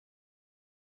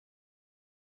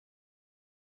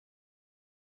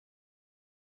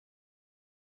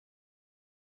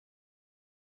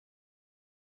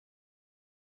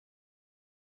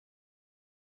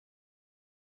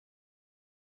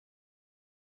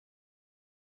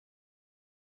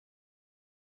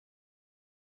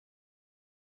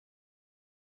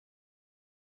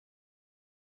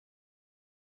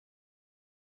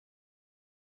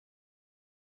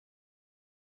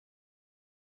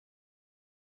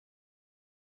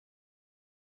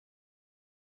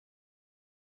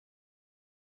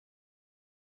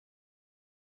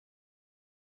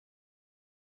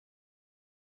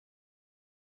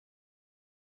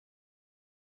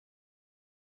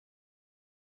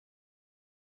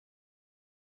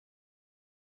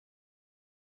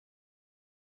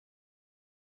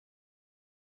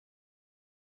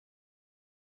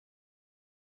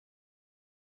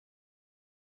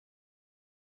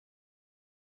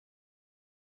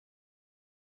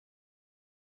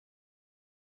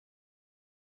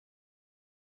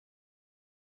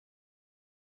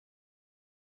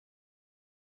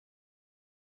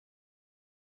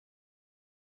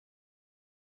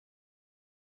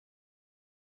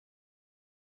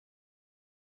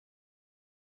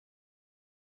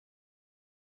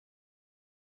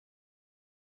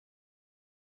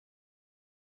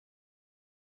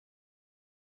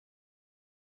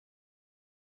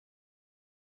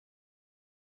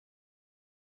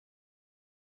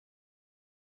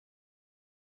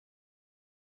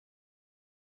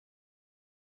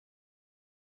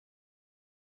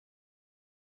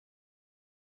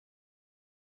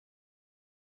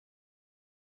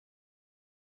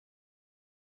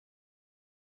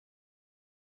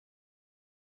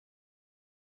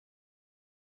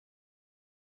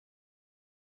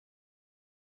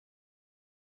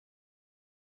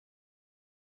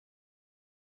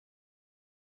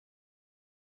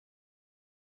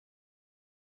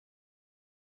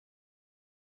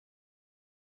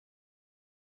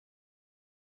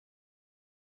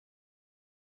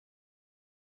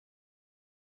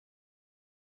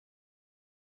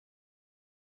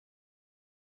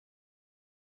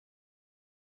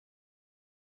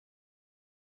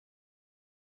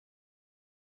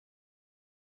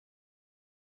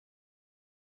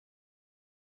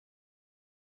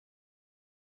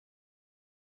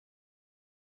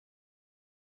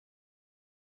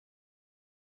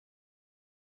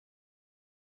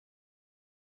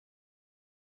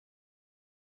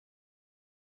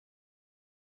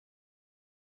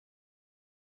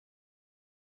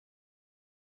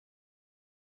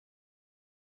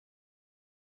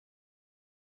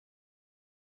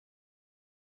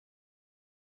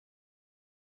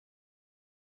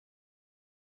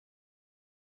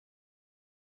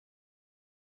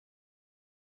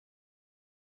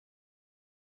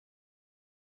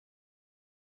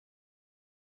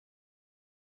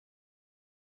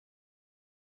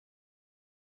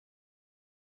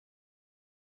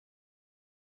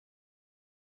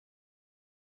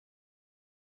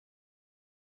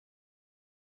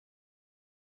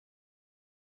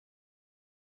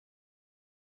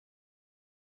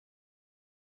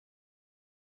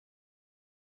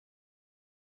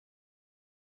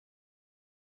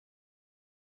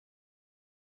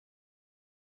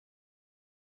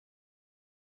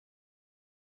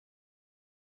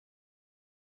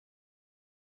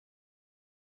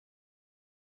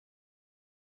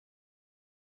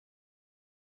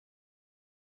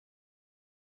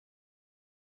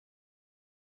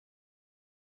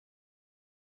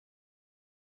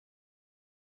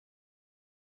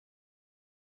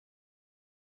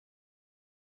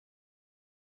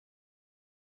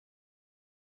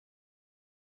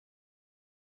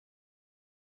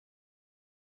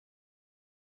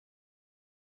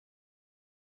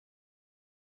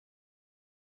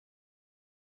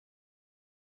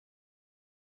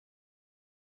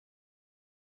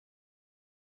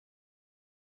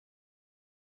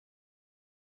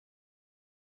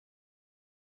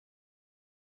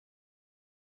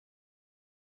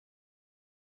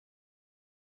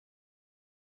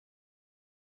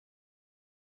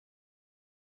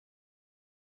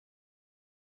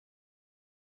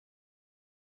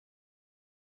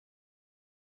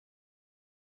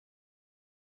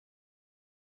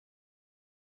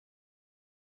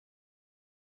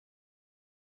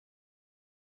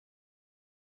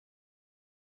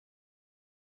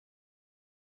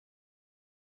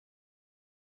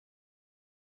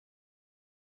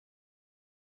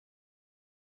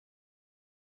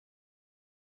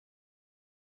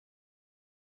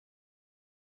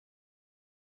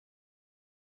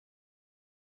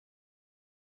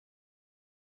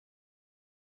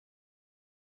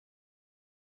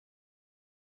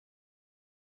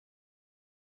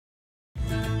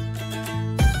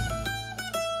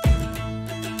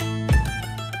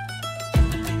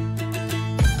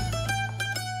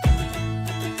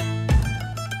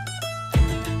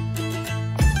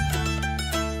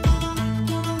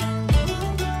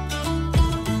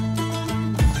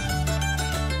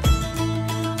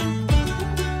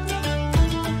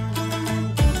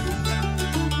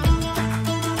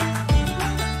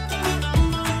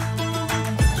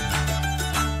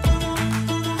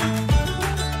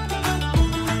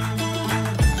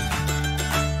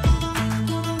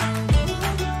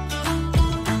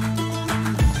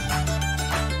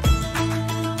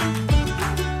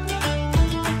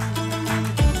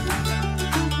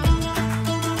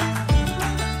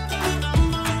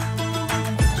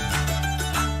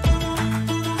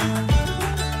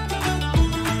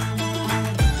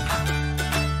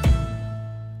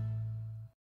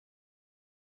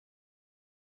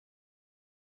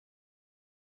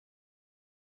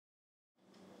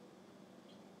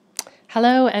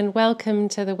Hello and welcome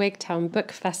to the Wigtown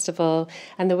Book Festival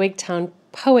and the Wigtown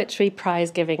Poetry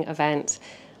Prize giving event.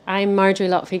 I'm Marjorie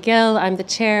Lotfy-Gill. I'm the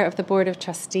chair of the Board of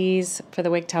Trustees for the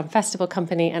Wigtown Festival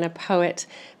Company and a poet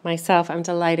myself. I'm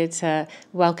delighted to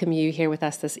welcome you here with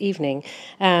us this evening.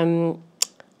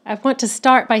 I want to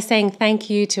start by saying thank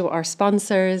you to our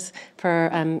sponsors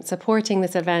for supporting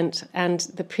this event and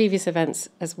the previous events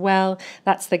as well.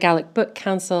 That's the Gaelic Book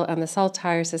Council and the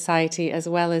Saltire Society, as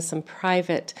well as some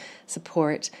private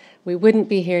support. We wouldn't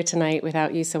be here tonight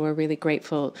without you, so we're really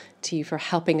grateful to you for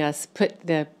helping us put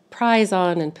the prize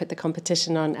on and put the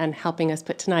competition on and helping us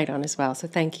put tonight on as well. So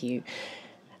thank you.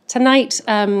 Tonight,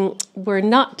 we're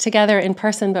not together in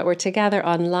person, but we're together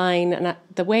online. And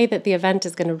the way that the event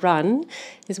is going to run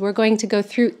is we're going to go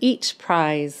through each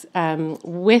prize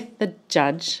with the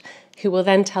judge, who will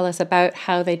then tell us about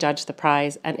how they judge the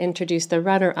prize and introduce the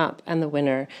runner-up and the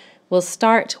winner. We'll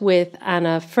start with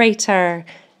Anna Frater,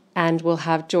 and we'll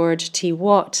have George T.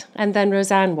 Watt and then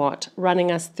Roseanne Watt running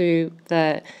us through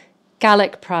the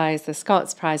Gaelic Prize, the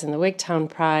Scots Prize and the Wigtown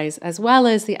Prize, as well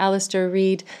as the Alastair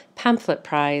Reid Pamphlet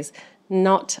Prize,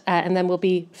 and then we'll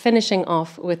be finishing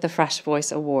off with the Fresh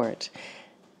Voice Award.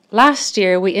 Last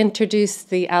year, we introduced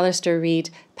the Alastair Reid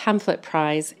Pamphlet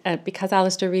Prize because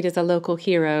Alastair Reid is a local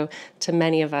hero to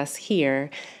many of us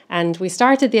here. And we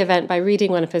started the event by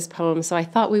reading one of his poems, so I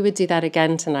thought we would do that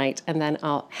again tonight, and then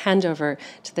I'll hand over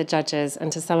to the judges and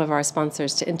to some of our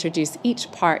sponsors to introduce each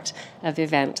part of the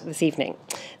event this evening.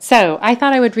 So I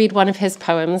thought I would read one of his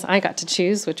poems. I got to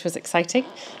choose, which was exciting.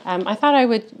 I thought I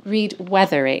would read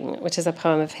Weathering, which is a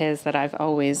poem of his that I've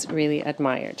always really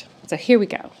admired. So here we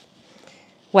go.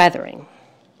 Weathering.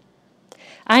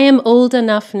 I am old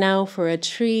enough now for a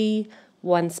tree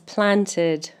once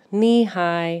planted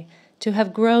knee-high to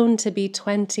have grown to be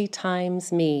 20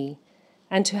 times me,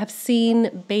 and to have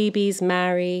seen babies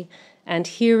marry and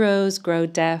heroes grow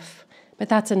deaf, but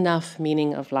that's enough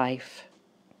meaning of life.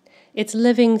 It's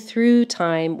living through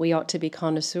time we ought to be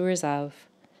connoisseurs of.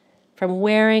 From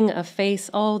wearing a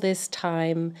face all this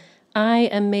time, I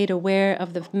am made aware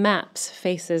of the maps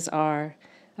faces are,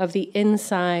 of the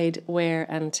inside wear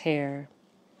and tear.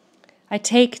 I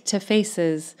take to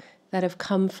faces that have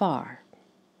come far.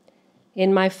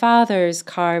 In my father's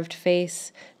carved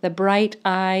face, the bright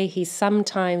eye he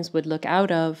sometimes would look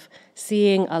out of,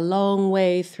 seeing a long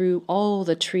way through all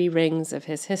the tree rings of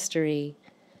his history.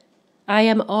 I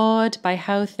am awed by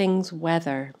how things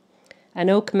weather. An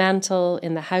oak mantle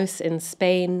in the house in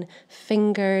Spain,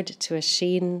 fingered to a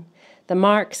sheen, the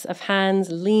marks of hands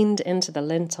leaned into the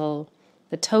lintel,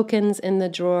 the tokens in the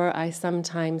drawer I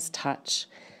sometimes touch,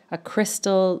 a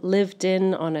crystal lived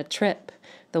in on a trip,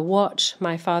 the watch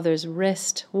my father's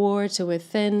wrist wore to a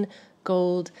thin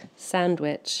gold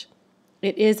sandwich.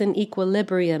 It is an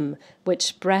equilibrium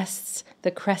which breasts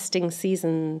the cresting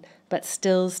season, but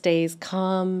still stays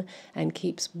calm and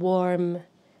keeps warm.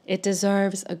 It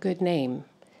deserves a good name.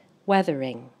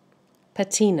 Weathering.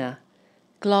 Patina.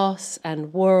 Gloss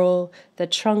and whirl, the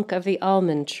trunk of the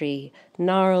almond tree,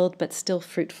 gnarled but still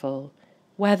fruitful.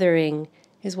 Weathering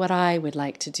is what I would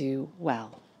like to do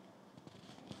well.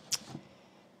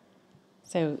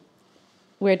 So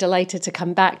we're delighted to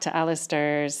come back to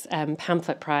Alastair's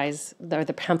Pamphlet Prize, or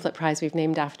the Pamphlet Prize we've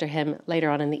named after him later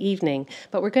on in the evening.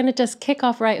 But we're going to just kick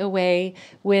off right away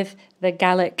with the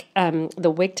Gaelic,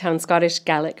 the Wigtown Scottish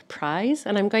Gaelic Prize.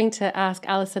 And I'm going to ask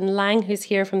Alison Lang, who's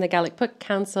here from the Gaelic Book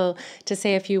Council, to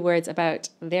say a few words about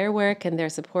their work and their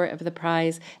support of the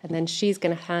prize. And then she's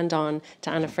going to hand on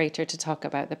to Anna Frater to talk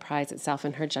about the prize itself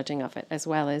and her judging of it, as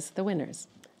well as the winners.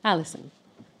 Alison.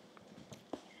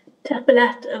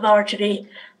 Tepalet of Marjorie,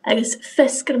 agus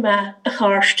fisker me a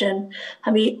charsten, ha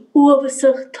mi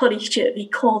uavasach torichte vi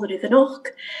kolder the noch,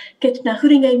 get na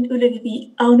huringen ulig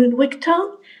vi aunen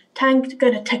Wigtown, tankt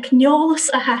gonna technolis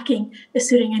a hacking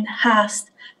is huringen haast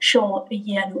shaw a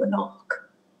yenu a noch.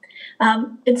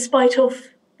 In spite of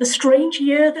the strange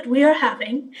year that we are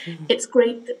having, it's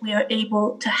great that we are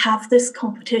able to have this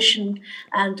competition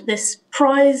and this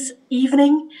prize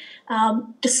evening,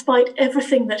 despite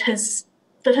everything that has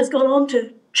gone on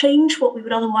to change what we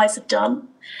would otherwise have done.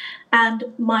 And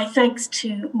my thanks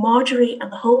to Marjorie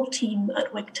and the whole team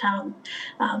at Wigtown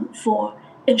for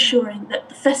ensuring that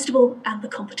the festival and the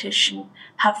competition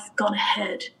have gone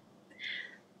ahead.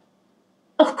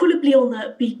 Ach cwle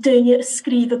blionna bi dynja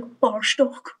skrive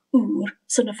barstoch oer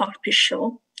sy'n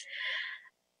y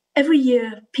Every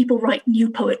year, people write new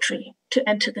poetry to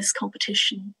enter this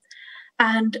competition.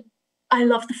 And I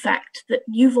love the fact that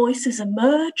new voices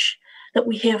emerge, that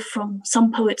we hear from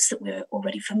some poets that we're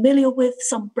already familiar with,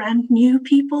 some brand new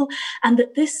people, and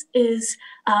that this is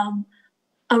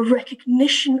a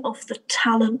recognition of the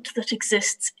talent that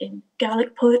exists in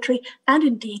Gaelic poetry and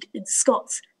indeed in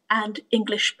Scots and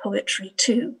English poetry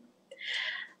too.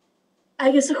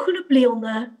 Agus a chula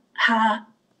bliana ha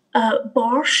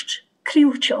barst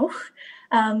criúteoch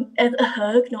ed a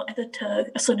hug no ed a tug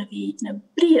a son of na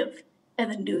brief ed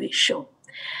a nui show.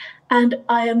 And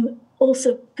I am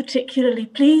also particularly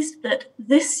pleased that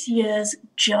this year's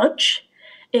judge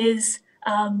is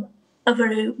a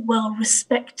very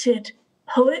well-respected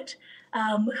poet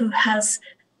who has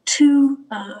two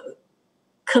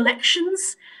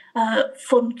collections,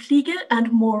 Von Kliege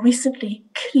and more recently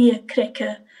Krie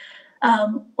Kreke,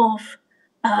 of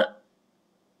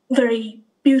very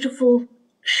beautiful,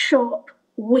 sharp,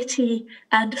 witty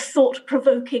and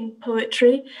thought-provoking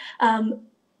poetry.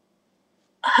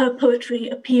 Her poetry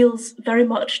appeals very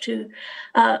much to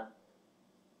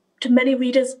many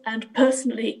readers, and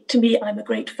personally, to me, I'm a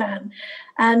great fan.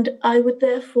 And I would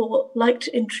therefore like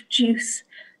to introduce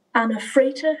Anna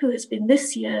Frater, who has been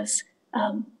this year's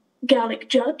Gaelic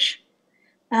judge.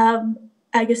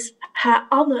 Agus ha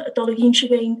Anna dolagin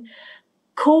shigain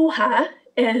koha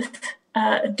is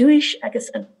duish agus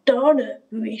a darna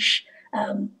uish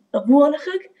a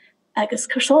wuanachig agus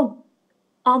kerson.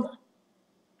 Anna.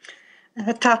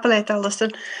 Tapeleit Alastair.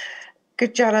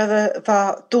 Good jara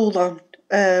va dolan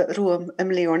room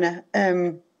Leorne.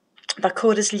 Va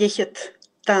choris lichet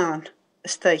dan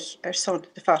steich son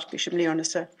de farbish Leorne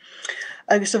se.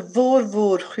 Agus a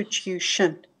vor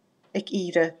chutjushin ik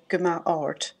ire gema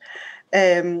art.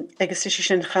 Agus is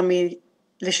sin chami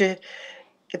lishe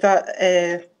va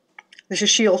lishe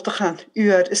shield te gaan.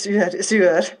 Uur is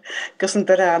uur. Gus een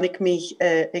daaraan ik me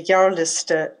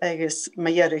jaarliste agus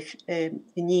majerig in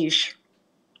niche.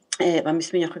 Waar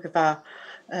misschien nog gevaar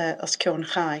als Kjorn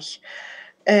Gaig.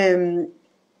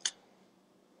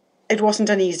 It wasn't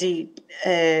an easy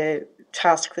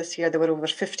task this year. There were over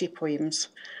 50 poems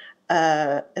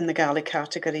in the Gaelic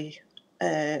category,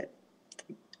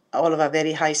 all of a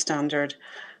very high standard,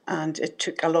 and it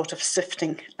took a lot of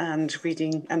sifting and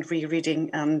reading and rereading,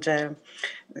 and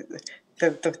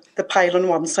the pile on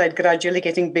one side gradually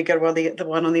getting bigger while the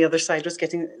one on the other side was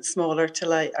getting smaller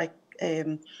till I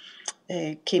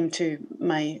came to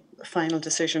my final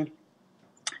decision.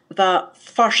 Va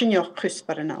farsinjoch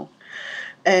kusbare now.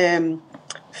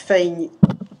 Fein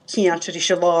kiatri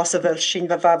shalas of sin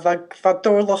va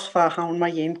dorloch va haun my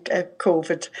yin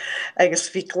COVID agus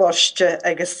vi gloste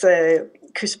agus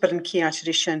kusbaren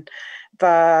kiatri sin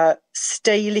va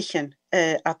steilichen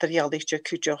at der jaliche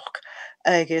kujoch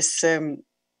agus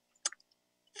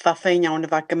va fein jaun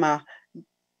va gema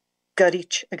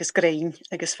garich agus grain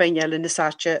agus feinel in the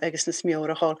sache agus na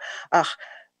smiora hall ach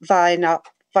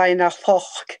vaina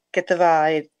foch get the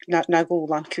vai na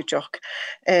golan kujoch.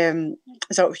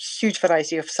 So a huge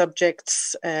variety of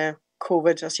subjects,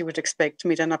 COVID as you would expect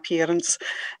made an appearance,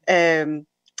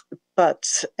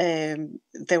 but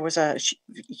there was a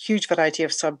huge variety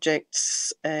of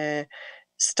subjects,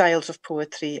 styles of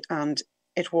poetry, and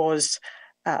it was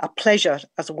a pleasure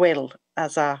as well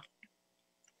as a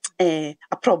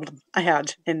problem I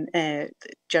had in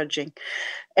judging.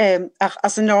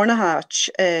 As an Orna Hatch,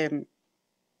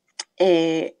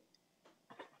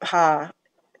 ha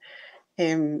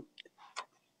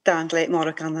dan leit Mhor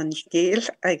an Gael,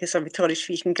 agus an Victoria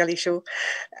Fichen Galisho,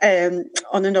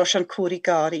 on an Ocean Cori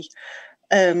Gari,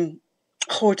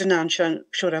 Jordan Anshan,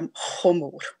 Shoram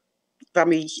Mhor.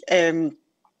 Rami,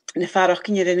 Nefarach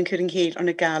in Yerin Kuring Heel on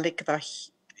a Gaelic,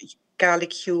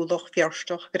 Gaelic Huloch,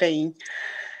 Vierstoch, Grain,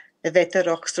 a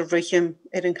Vetterox, the Richim,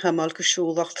 Erin Hamal,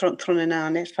 Kushulach,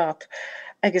 Tronanane, Fat,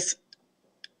 agus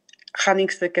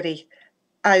Hannings the Gary.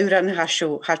 Auran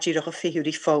hasho hatjirach a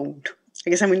fihuri phone. I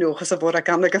guess I'm nog as a bor a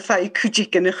gan like a fai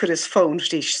kujik in a chris phone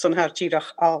stish son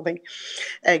hatjirach alling.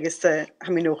 I guess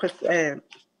I'm nog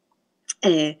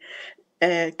ging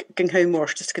Mhor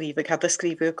to skrive. Ik had the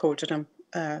skrive accorded him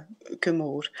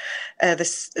Mhor.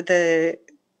 The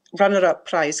runner-up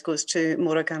prize goes to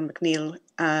Morrigan McNeill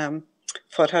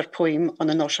for her poem on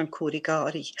an Ocean Cori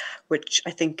Gari, which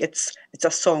I think it's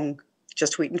a song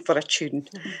just waiting for a tune.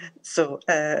 So,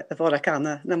 Mhor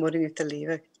Anna, na morin ut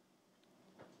live.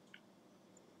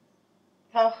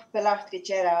 Tach belacht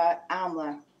gera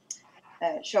amla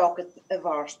shocket a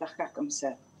varstach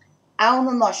gakamse.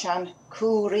 Auna noshan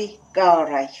Cori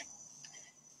Garai.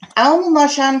 Auna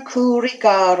noshan Cori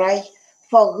Garai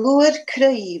for luid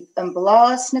creve and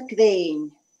blas na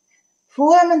grain.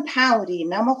 Form and powdy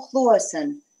namoch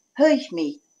losen, huich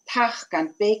me, tach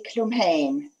and beklum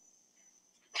hain.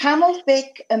 Camel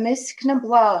big a misk na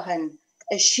blahen,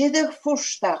 a shidder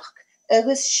furstach,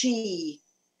 agus she.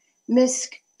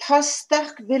 Misk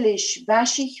tostach village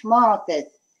vashich marted,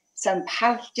 san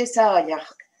paltjes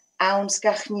áileach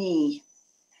ánsgach ní.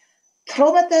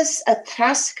 Tromatas a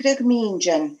trascrug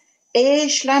mínjan,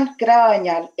 Éisland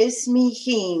gráineal is mí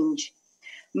chinj,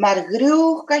 mar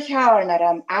grúch ga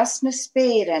chearnaram as na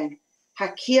spéren, ha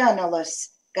cianalas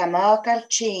gamágal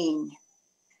tín.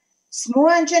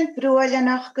 Smuanjan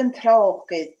brúalanach gan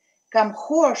tráchid, gam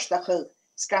chóirstachig,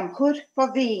 gam chur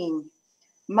pa vín,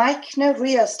 maic na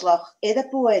riaslach iad a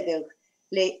buadug,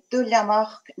 le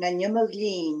dúlamach na njumug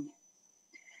lín.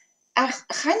 Ach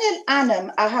chanel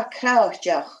anam a ha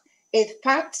krauchtjach, iad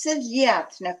fatsel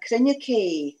liat na crynne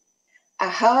cé, a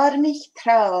haar mich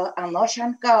trá an nos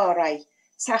an gárai,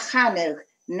 sa chanel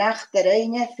nach der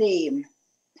eine féim.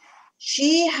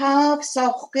 Si haf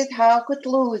sochgid hagud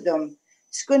lúdum,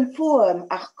 sgun fuam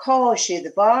ach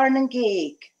cásid barn an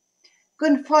géig,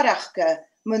 gun forachge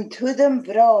mun tudum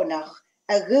vránach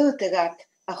a gultegat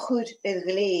a chud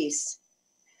gléis.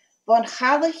 Van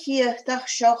chadde hiechtach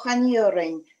sioch an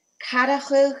juring,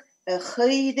 carachug a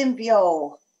chuid in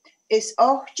biao, is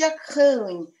ochtjak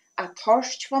chuin a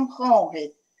torst van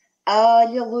chonhid,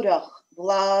 alia lurach,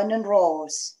 blaan en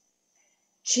roos.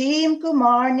 Tjiem go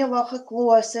marne lach a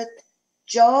glooset,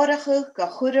 jarachug a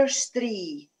chuder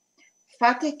strie,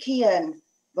 fatte kien,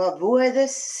 va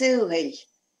woedes suhil,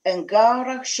 en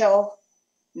garach sio,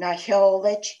 na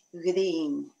hjolech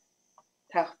gdien.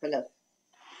 Tachbelef.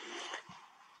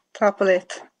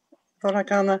 Tapalit, fora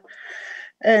ganna.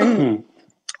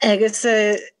 Agus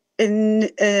in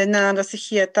nána sa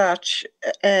chiad dart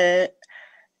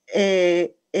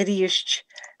ríist,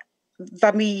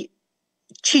 va mi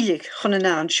tílig chun an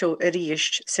an seo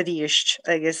ríist sa ríist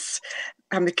agus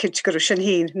ha mi kid gyrw sy'n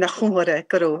hyn na chwmwre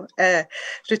gyrw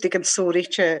rwydig am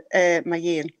sôrite ma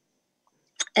yen.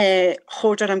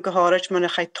 Chordar am gyhorid ma'n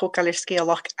chai togal i'r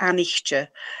sgealach anichtje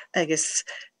agus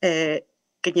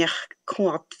gynnech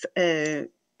cwad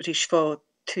rys fo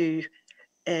tu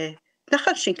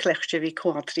nachal sy'n clechje fi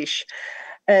cwad rys.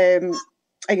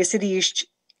 Agus ríist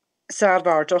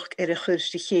sarvardoch y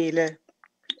chwrs di chéle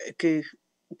gu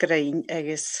grein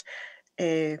agus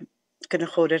gynna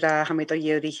chóir a hamid o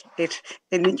iori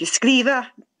in mynd i skrifa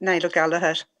nail o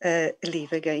Gallagher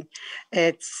leave again.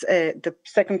 It's the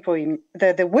second poem,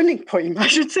 the winning poem, I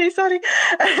should say, sorry.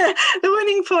 The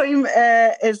winning poem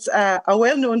is a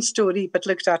well-known story, but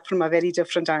looked at from a very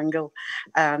different angle.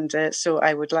 And so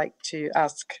I would like to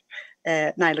ask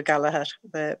Niall O'Gallagher,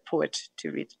 the poet,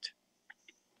 to read it.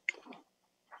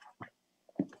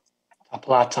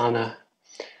 Aplatana.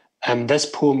 This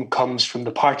poem comes from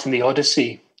the part in the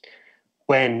Odyssey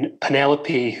when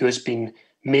Penelope, who has been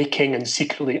making and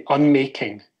secretly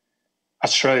unmaking a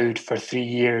shroud for 3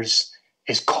 years,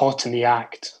 is caught in the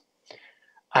act.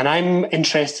 And I'm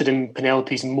interested in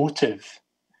Penelope's motive.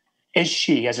 Is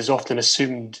she, as is often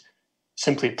assumed,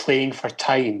 simply playing for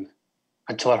time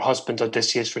until her husband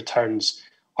Odysseus returns,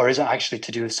 or is it actually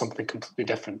to do with something completely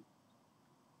different?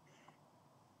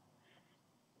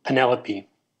 Penelope.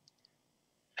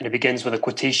 And it begins with a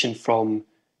quotation from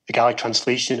the Gaelic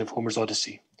translation of Homer's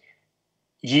Odyssey.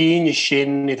 Yin y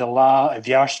sin I the la a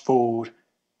viarst fôr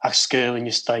ach sgil in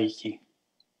y staichi.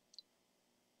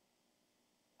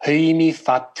 Hui mi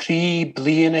fa 3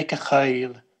 blian ag a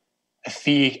chael a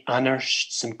fiig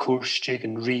anarst sy'n cwrstig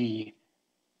yn ri,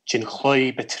 jyn chloi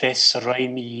betres a rai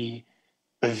mi,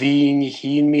 bevin y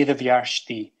hun mi the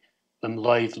viarsti, lym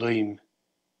loiv lwym.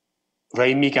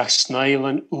 Rai mi gach snail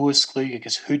an oosglug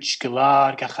agus hwj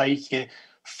galar gach aiche,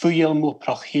 fwyel mo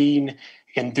proch hun,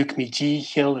 gan duk mi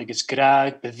dichel agus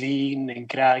graag bevin en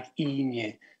graag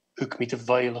inje, ook mi de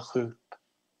veile groep.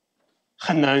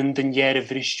 Genaun den jere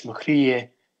vrisch mo chrie,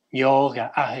 njog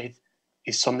a ahed,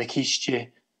 is som de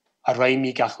kistje, a rai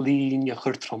mi gach lin je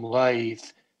churtrom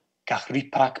live, gach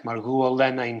ripak mar goa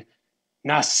lenain,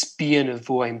 na spien a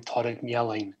voim torrig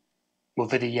mielein, mo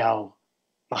vide jal,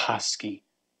 ma haski,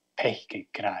 pechge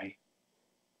graag.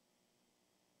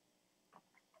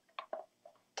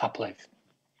 Top life.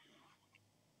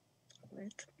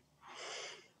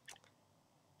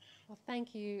 Well,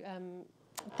 thank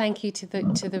you to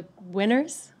the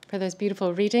winners for those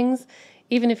beautiful readings.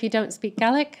 Even if you don't speak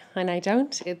Gaelic, and I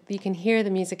don't, you can hear the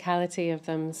musicality of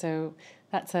them. So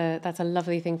that's a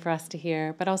lovely thing for us to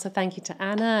hear. But also thank you to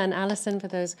Anna and Alison for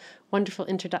those wonderful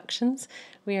introductions.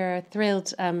 We are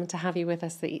thrilled to have you with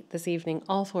us this evening,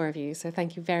 all 4 of you. So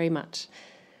thank you very much.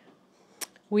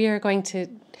 We are going to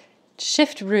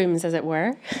shift rooms, as it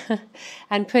were,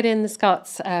 and put in the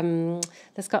Scots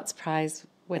Prize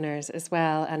winners as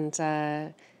well,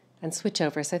 and switch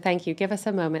over. So thank you. Give us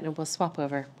a moment, and we'll swap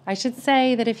over. I should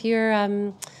say that if you're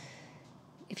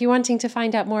wanting to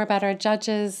find out more about our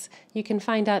judges, you can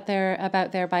find out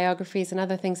about their biographies and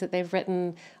other things that they've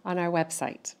written on our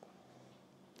website.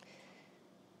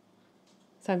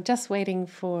 So I'm just waiting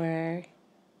for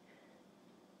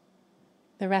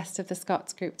the rest of the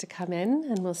Scots group to come in,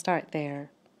 and we'll start there.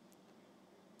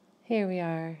 Here we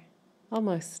are,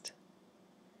 almost.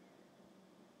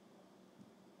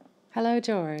 Hello,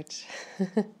 George.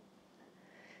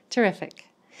 Terrific.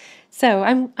 So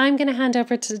I'm going to hand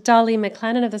over to Dolly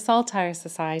McLennan of the Saltire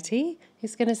Society,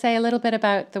 who's going to say a little bit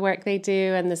about the work they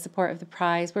do and the support of the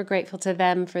prize. We're grateful to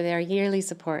them for their yearly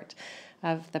support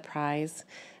of the prize.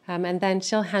 And then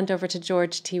she'll hand over to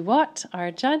George T. Watt, our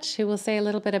judge, who will say a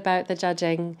little bit about the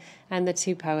judging and the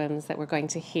 2 poems that we're going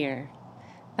to hear.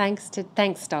 Thanks,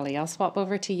 Dolly. I'll swap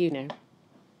over to you now.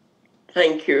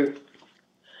 Thank you.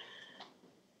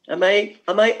 Am I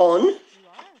on? You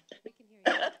are. We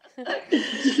can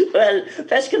hear you. Well,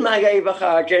 Fescan Magai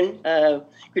Bacharjan,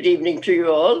 good evening to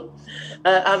you all.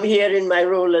 I'm here in my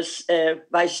role as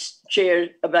vice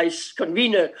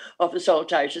convener of the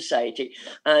Saltire Society,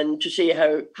 and to say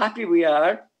how happy we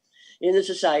are in the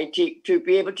society to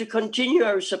be able to continue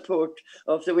our support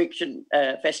of the Wigtown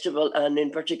Festival, and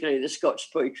in particular the Scots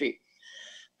poetry.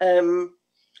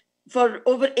 For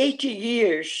over 80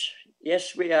 years,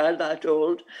 yes, we are that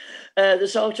old, the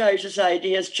Saltire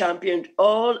Society has championed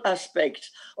all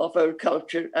aspects of our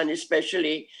culture, and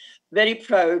especially very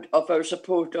proud of our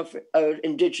support of our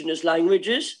Indigenous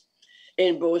languages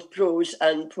in both prose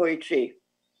and poetry.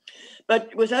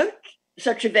 But without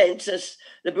such events as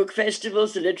the book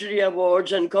festivals, the literary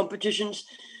awards and competitions,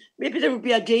 maybe there would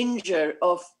be a danger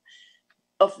of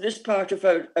this part of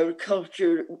our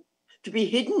culture to be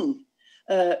hidden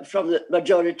from the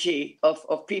majority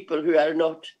of people who are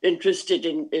not interested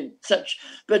in such.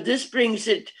 But this brings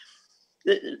it,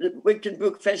 the Wigtown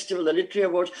Book Festival, the Literary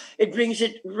Awards, it brings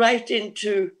it right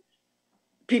into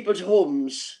people's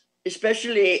homes,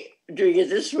 especially doing it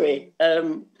this way.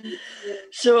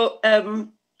 So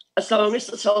as long as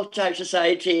the Saltire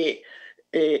Society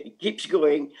keeps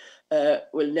going,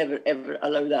 we'll never, ever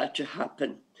allow that to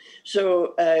happen.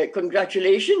 So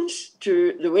congratulations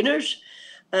to the winners.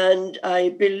 And I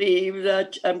believe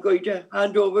that I'm going to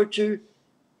hand over to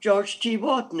George T.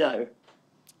 Watt now.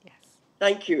 Yes.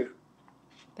 Thank you.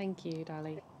 Thank you,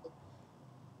 Dolly.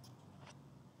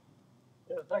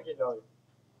 Yeah, thank you, Dolly.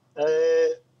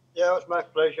 Yeah, it was my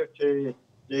pleasure to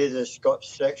do the Scots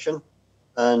section.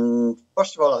 And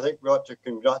first of all, I think we ought to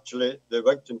congratulate the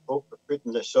Wigtown Folk for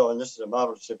putting this on. This is a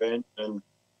marvellous event, and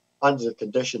under the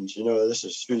conditions, you know, this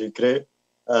is really great.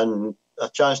 And a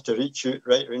chance to reach out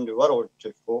right around the world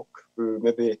to folk who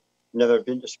maybe never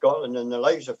been to Scotland in their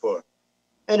lives before.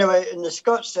 Anyway, in the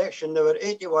Scots section, there were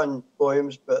 81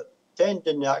 poems, but 10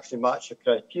 didn't actually match the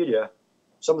criteria.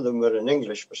 Some of them were in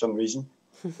English for some reason.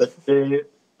 But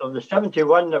of the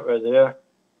 71 that were there,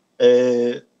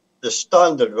 the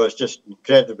standard was just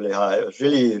incredibly high. It was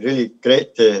really, really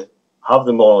great to have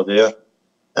them all there.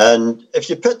 And if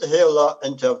you put the whole lot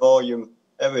into a volume,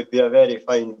 it would be a very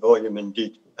fine volume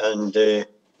indeed. And it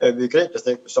would be great to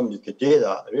think that somebody could do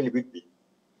that. It really would be.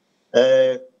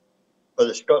 For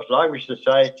the Scots Language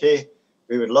Society,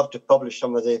 we would love to publish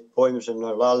some of the poems in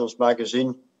our Lallan's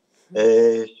magazine.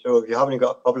 So if you haven't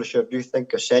got a publisher, do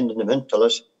think of sending them in to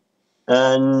us.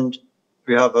 And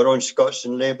we have our own Scots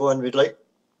in label, and we'd like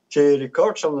to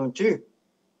record some of them too.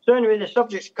 So anyway, the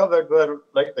subjects covered were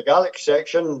like the Gaelic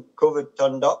section. COVID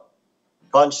turned up.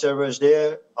 Cancer was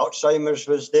there. Alzheimer's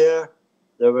was there.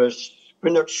 There was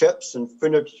Funard ships and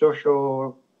Funard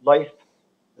social life,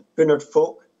 and Funard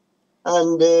folk.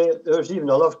 And there was even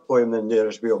a love poem in there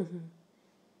as well.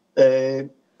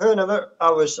 However, I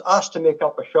was asked to make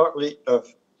up a short lead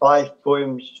of 5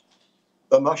 poems,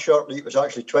 but my short lead was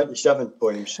actually 27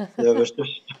 poems. They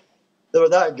were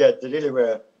that good, they really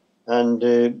were. And,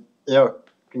 you know,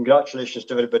 congratulations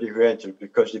to everybody who entered,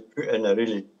 because they put in a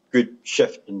really good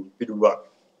shift and good work.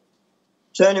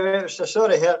 So anyway, it was a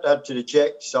sorry hurt I had to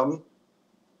reject some,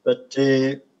 but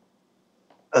I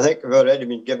think we've already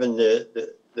been given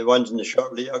the ones in the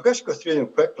short lead. I'll just go through them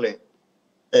quickly.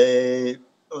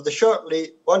 Of the short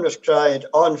lead, one was cried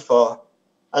on for,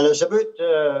 and it was about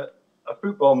a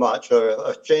football match or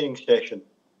a training session.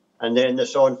 And then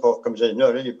this on for comes in, you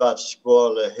know, really bad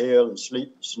squall, hail and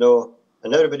sleet and snow.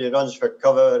 And everybody runs for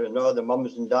cover, and all the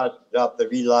mums and dads grab the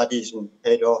wee laddies and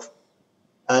head off.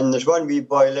 And there's one wee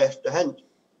boy left a hint.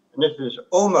 And this is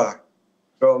Omar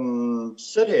from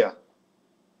Syria.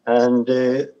 And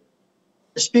the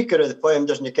speaker of the poem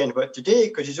doesn't ken about today,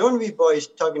 because his own wee boy's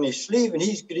tugging his sleeve and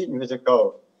he's greeting with a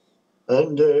call.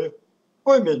 And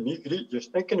boy, made me great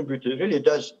just thinking about it. It really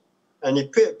does. And he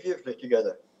put it beautifully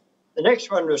together. The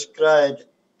next one was cried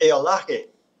Eolachi.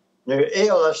 Now,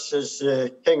 Aeolus is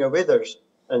King of Withers,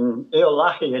 and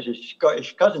Eolachi is his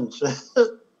Scottish cousin. So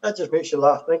that just makes you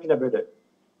laugh thinking about it.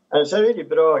 And it's a really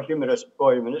broad, humorous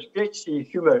poem, and it's great to see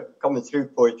humour coming through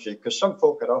poetry, because some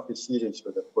folk are awfully serious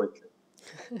with their poetry.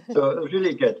 So it was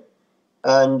really good.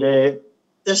 And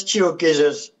this Chio gives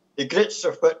us the grits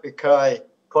of what we cry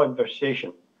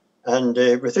conversation. And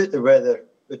without the weather,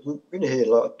 we don't hear a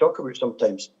lot of talk about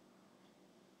sometimes.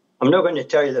 I'm not going to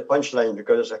tell you the punchline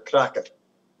because it's a cracker.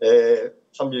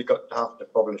 Somebody's got to have to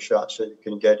publish that so you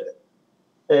can get it.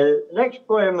 The next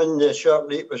poem in the short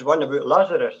leap was one about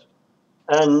Lazarus.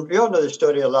 And we all know the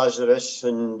story of Lazarus,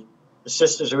 and the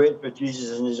sisters are waiting for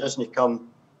Jesus and he doesn't come.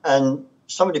 And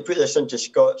somebody put this into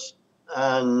Scots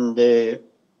and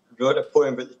wrote a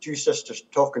poem about the two sisters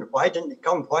talking, why didn't he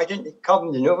come? Why didn't he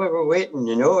come? You know, we were waiting,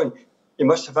 you know, and they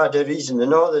must have had a reason,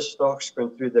 and all this talk's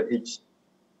going through their heads.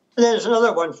 And then there's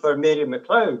another one for Mary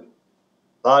MacLeod,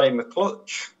 Barry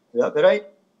McCloach, is that right?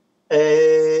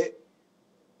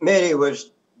 Mary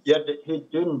was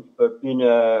he'd done for being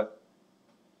a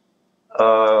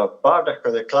bardic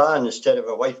of the clan instead of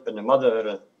a wife and a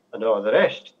mother and all the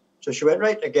rest. So she went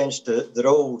right against the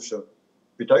roles of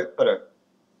put out for her.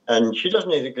 And she doesn't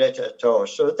regret it at all.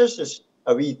 So this is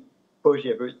a wee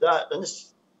posy about that. And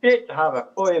it's great to have a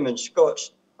poem in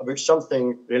Scots about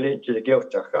something related to the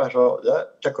Gaeltacht. I thought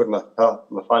that tickled my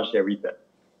fancy a wee bit.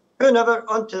 However,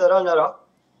 on to the runner-up.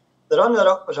 The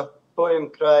runner-up was a poem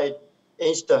cried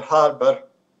Einster Harbour,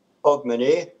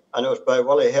 Hogmanay, and it was by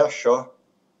Willie Hershaw.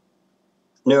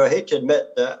 Now, I hate to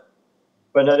admit that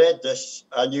when I read this,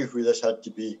 I knew who this had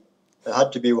to be. It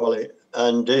had to be Willie.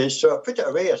 And so I put it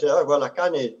away. I said, oh, well, I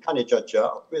can't judge that.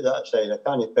 I'll put that aside. I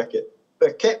can't pick it. But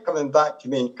it kept coming back to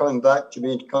me and coming back to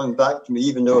me and coming back to me,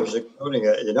 even though I was ignoring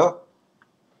it, you know.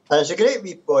 And it's a great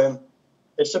wee poem.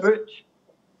 It's about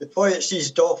the poet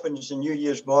sees dolphins in New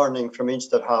Year's morning from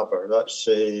Einster Harbour. That's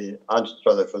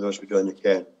Anstruther, for those who don't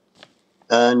know.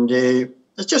 And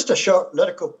it's just a short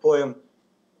lyrical poem.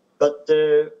 But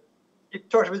it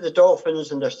talks about the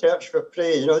dolphins and their search for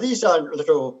prey. You know, these aren't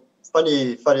little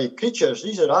funny, furry creatures.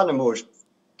 These are animals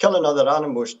killing other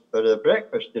animals for their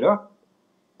breakfast, you know.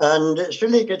 And it's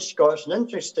really good Scots, an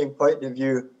interesting point of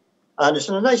view. And it's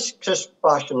in a nice, crisp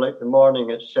fashion like the morning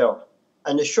itself.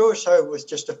 And it shows how with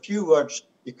just a few words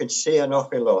you can say an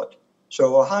awful lot.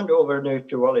 So I'll hand over now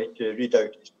to Willie to read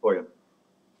out his poem.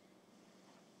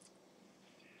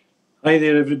 Hi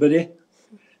there, everybody.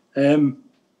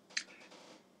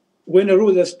 When I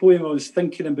wrote this poem, I was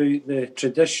thinking about the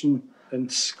tradition in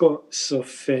Scots of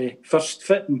first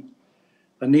fitting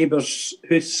a neighbour's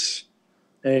house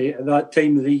at that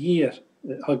time of the year,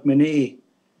 at Hogmanay.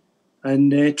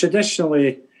 And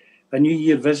traditionally, a New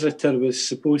Year visitor was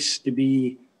supposed to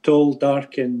be tall,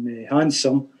 dark and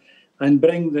handsome and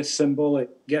bring the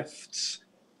symbolic gifts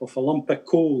of a lump of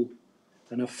coal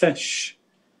and a fish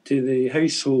to the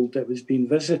household that was being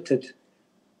visited.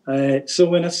 So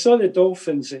when I saw the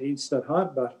dolphins at Einster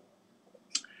Harbour,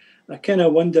 I kind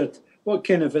of wondered what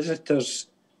kind of visitors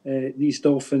these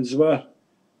dolphins were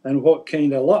and what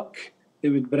kind of luck they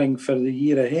would bring for the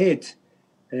year ahead.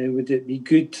 Would it be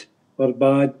good or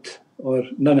bad or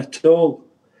none at all?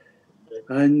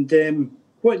 And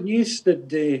what news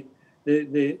did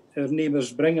our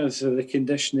neighbours bring us of the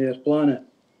condition of our planet?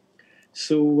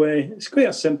 So it's quite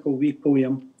a simple wee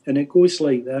poem, and it goes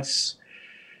like this.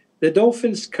 The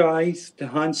dolphins cried to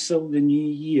Hansel the New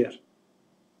Year.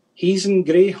 He's in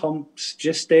grey humps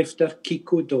just after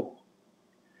Kikodo,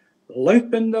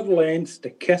 louping their length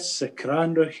to kiss the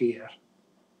cranra hair,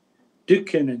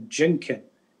 duking and jinking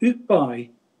out by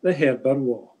the harbour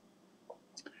wall.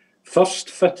 First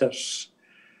fitters,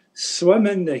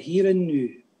 swimming the here and now,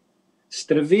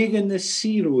 stravaiging the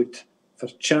sea road for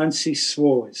chancy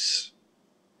swaws,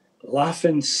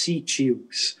 laughing sea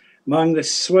chills mang the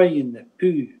swine the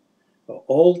poo, of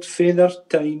old feather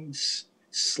times,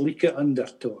 sleek at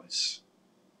undertows.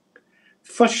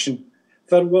 Fishing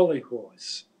for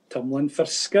willywaws, tumbling for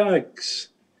skags,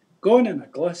 gone in a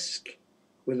glisk,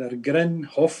 with their grin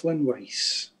hofflin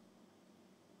weiss.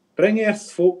 Bring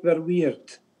earth folk their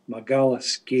weird,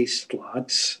 Magalis gaist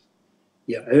lads,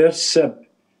 your our sib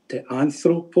to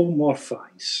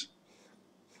anthropomorphise.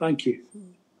 Thank you.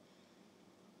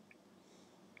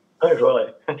 Thanks,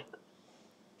 Willie.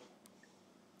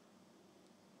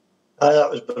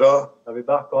 That was bra. Are we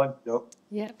back on? No.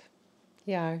 Yep.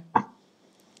 Yeah.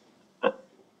 Right,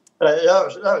 that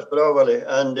was bra, Willie.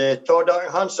 And tall, dark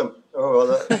and handsome.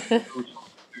 Oh,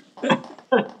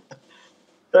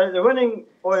 well, the winning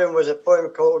poem was a poem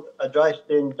called A Dry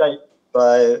Stained Dyke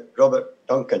by Robert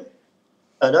Duncan.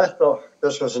 And I thought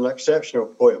this was an exceptional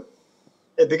poem.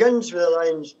 It begins with the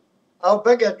lines, I'll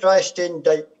beg a dry stained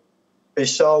dyke by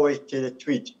Solway to the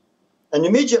Tweed. And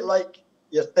immediately, like,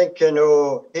 you're thinking,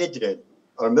 oh, Hadrian.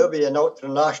 or maybe an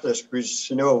ultranationalist who's,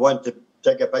 you know, want to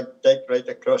take a big dike right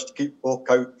across to keep folk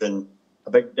out and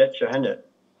a big ditch in it.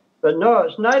 But no,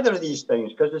 it's neither of these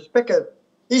things, because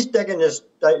he's digging his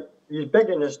dike, he's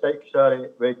bigging his dike,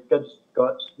 with good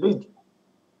Scots lead.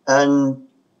 And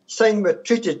same with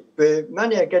treated with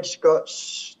many a good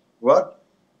Scots word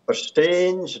for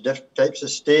stains, different types of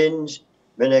stains,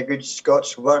 many a good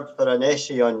Scots word for an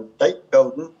essay on dike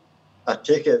building. I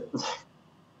take it,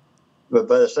 but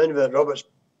by the sound of it, Robert's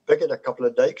picking a couple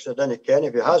of dikes. I don't ken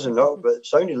if he has or not, but it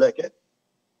sounded like it.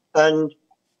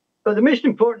 But the most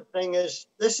important thing is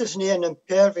this isn't an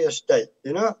impervious dike,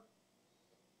 you know.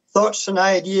 Thoughts and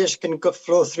ideas can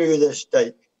flow through this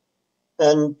dike.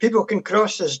 And people can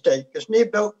cross this dike. It's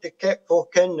not built to keep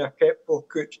folk in or keep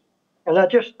folk out. And I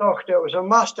just thought it was a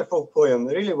masterful poem,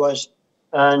 it really was.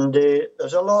 And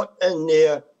there's a lot in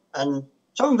there. And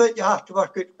some of it you have to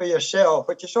work out for yourself,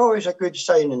 which is always a good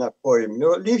sign in a poem. You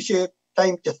know, it leaves you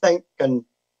time to think and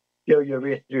feel your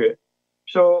way through it.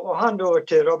 So I'll hand over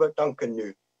to Robert Duncan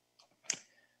now.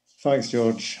 Thanks,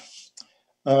 George.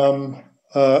 I'm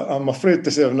afraid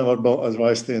to say I've never built a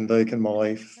dry stone dike in my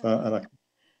life, and I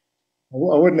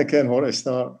wouldn't have known where to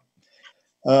start.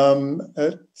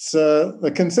 It's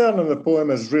the concern in the poem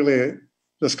is really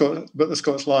the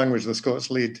Scots language, the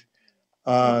Scots lead,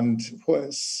 and what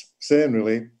it's saying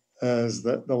really is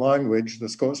that the language, the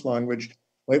Scots language,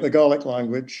 like the Gaelic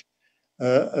language,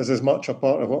 is as much a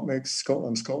part of what makes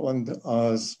Scotland Scotland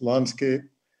as landscape,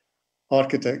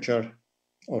 architecture,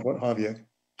 or what have you.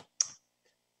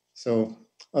 So,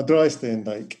 a dry stone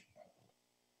dike.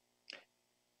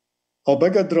 I'll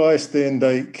big a dry stone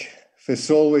dike fae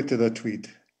Solway to the Tweed,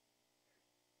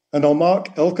 and I'll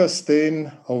mark ilka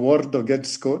stane a word of good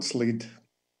Scots lead.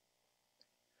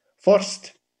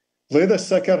 First, lay the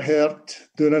sicker heart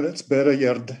down in its bare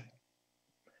yard,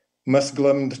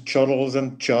 misglimmed churls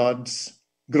and chads,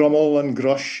 grummel and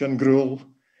grush and gruel,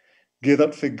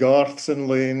 gathered fae garths and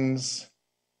lanes,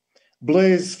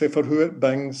 blaze for who it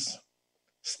bings,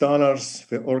 stanners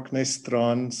for Orkney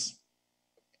strands.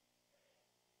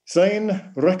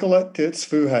 Syne recollect its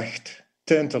fu hecht,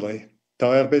 tentily,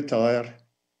 tire by tire,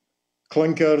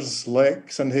 clinkers,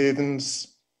 lecks and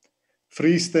havens,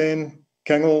 freestane,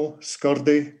 kingle,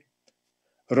 scurdy,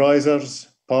 risers,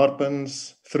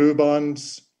 parpins,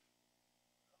 throughbands,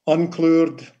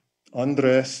 unclured,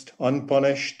 undressed,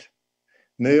 unpunished,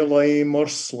 nae lime or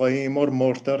slime or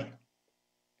mortar,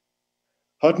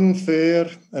 hudden fair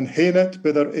and hain it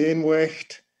by their ain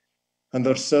wecht and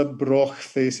their sib-broch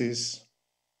faces.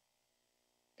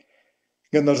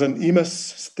 Gin there's an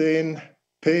emis stain,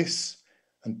 pace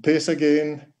and pace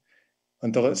again,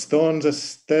 until it stands as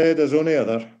stead as ony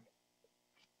other.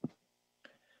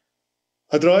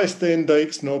 A dry stone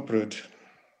dike's no prude.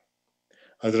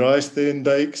 A dry stone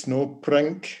dike's no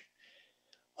prink.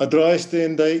 A dry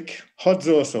stone dike huds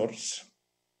all sorts.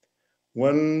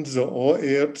 Winds o' all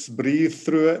airts breathe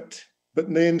through it, but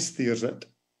nane steers it.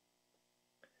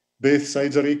 Both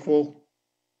sides are equal,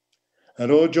 and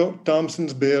all Jock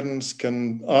Thompson's bairns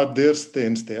can add their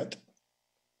stains to it.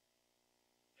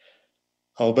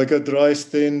 I'll big a dry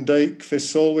stone dike fae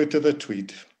Solway to the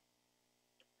Tweed,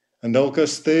 and ilka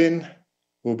stane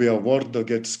will be a word of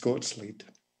good Scots lead.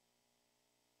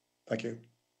 Thank you.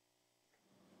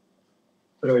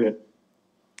 Brilliant.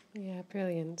 Yeah,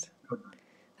 brilliant.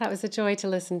 That was a joy to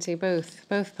listen to.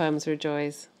 Both poems were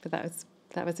joys, but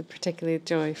that was a particularly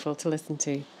joyful to listen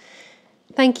to.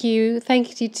 Thank you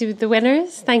to the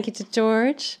winners. Thank you to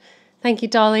George. Thank you,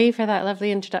 Dolly, for that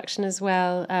lovely introduction as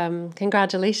well.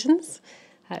 Congratulations.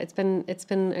 It's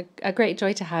been a great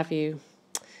joy to have you.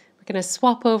 We're going to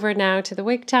swap over now to the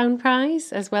Wigtown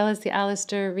Prize as well as the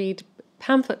Alastair Reid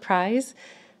Pamphlet Prize,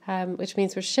 which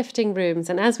means we're shifting rooms.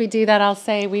 And as we do that, I'll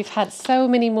say we've had so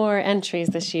many more entries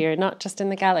this year, not just in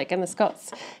the Gaelic and the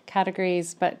Scots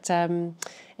categories, but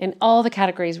in all the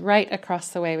categories right across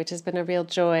the way, which has been a real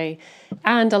joy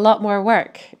and a lot more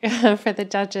work for the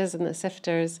judges and the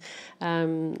sifters.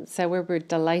 So we're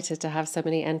delighted to have so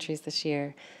many entries this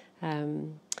year.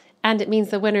 And it means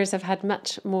the winners have had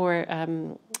much more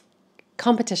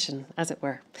competition, as it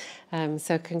were.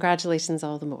 So congratulations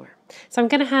all the more. So I'm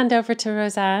going to hand over to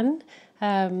Roseanne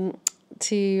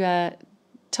to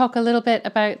talk a little bit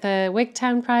about the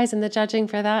Wigtown Prize and the judging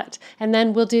for that, and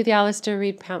then we'll do the Alastair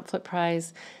Reid Pamphlet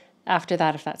Prize after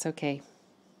that, if that's okay.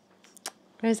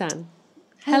 Roseanne.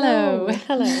 Hello.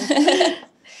 Hello.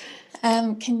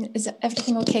 Is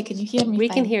everything okay? Can you hear me? We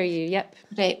can hear you, yep.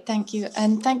 Great, thank you.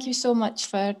 And thank you so much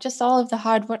for just all of the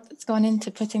hard work that's gone into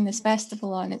putting this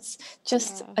festival on. It's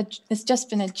just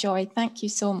been a joy. Thank you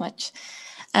so much.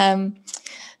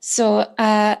 So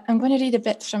I'm going to read a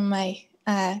bit from my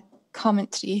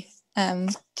commentary,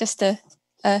 just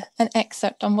an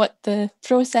excerpt on what the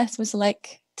process was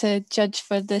like to judge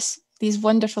for these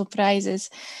wonderful prizes.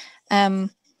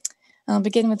 I'll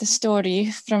begin with a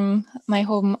story from my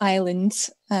home island.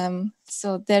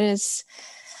 So there is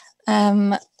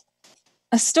a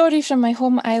story from my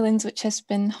home island which has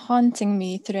been haunting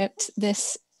me throughout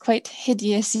this quite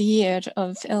hideous year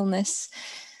of illness.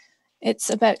 It's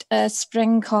about a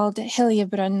spring called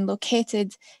Hiljebrunn,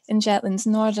 located in Jutland's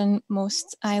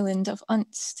northernmost island of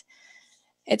Unst.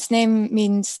 Its name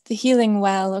means the healing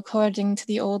well, according to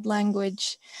the old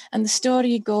language, and the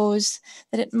story goes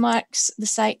that it marks the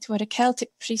site where a Celtic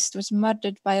priest was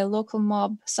murdered by a local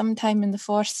mob sometime in the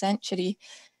 4th century.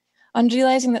 On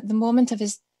realising that the moment of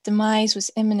his demise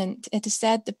was imminent, it is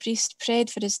said the priest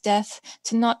prayed for his death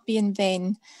to not be in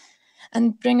vain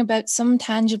and bring about some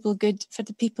tangible good for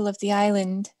the people of the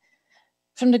island.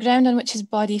 From the ground on which his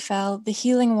body fell, the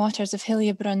healing waters of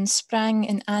Hiljebrunn sprang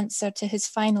in answer to his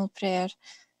final prayer.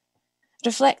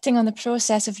 Reflecting on the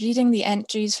process of reading the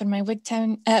entries for the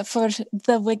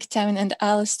Wigtown and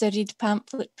Alastair Reid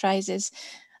Pamphlet prizes,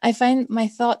 I find my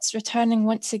thoughts returning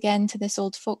once again to this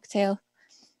old folktale.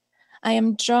 I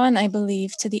am drawn, I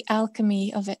believe, to the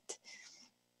alchemy of it.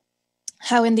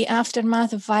 How in the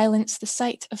aftermath of violence, the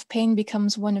sight of pain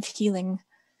becomes one of healing.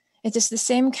 It is the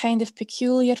same kind of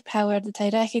peculiar power that I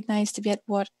recognise to be at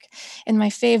work in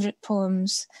my favourite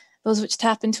poems, those which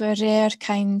tap into a rare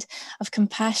kind of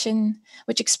compassion,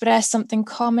 which express something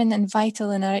common and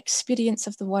vital in our experience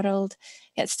of the world,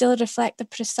 yet still reflect the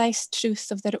precise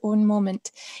truth of their own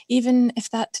moment, even if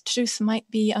that truth might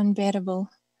be unbearable.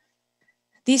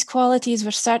 These qualities were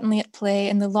certainly at play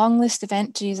in the long list of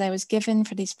entries I was given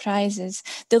for these prizes,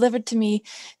 delivered to me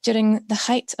during the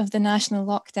height of the national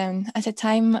lockdown, at a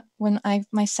time when I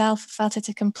myself felt at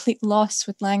a complete loss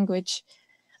with language.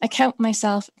 I count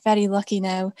myself very lucky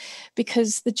now,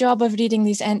 because the job of reading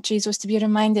these entries was to be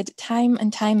reminded time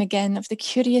and time again of the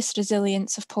curious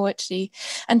resilience of poetry,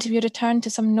 and to be returned to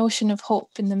some notion of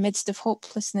hope in the midst of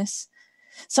hopelessness.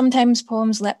 Sometimes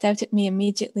poems leapt out at me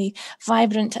immediately,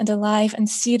 vibrant and alive and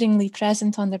searingly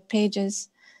present on their pages.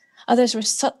 Others were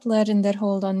subtler in their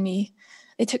hold on me.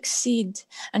 They took seed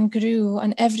and grew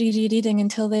on every rereading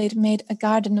until they'd made a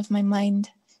garden of my mind.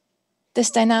 This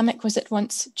dynamic was at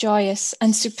once joyous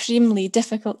and supremely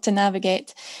difficult to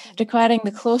navigate, requiring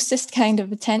the closest kind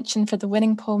of attention for the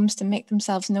winning poems to make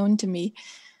themselves known to me.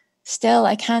 Still,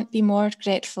 I can't be more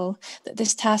grateful that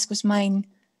this task was mine.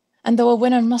 And though a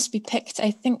winner must be picked,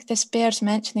 I think this bears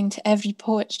mentioning to every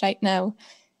poet right now.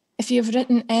 If you've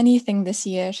written anything this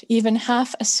year, even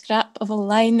half a scrap of a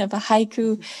line of a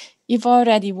haiku, you've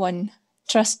already won.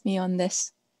 Trust me on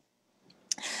this.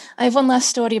 I have one last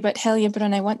story about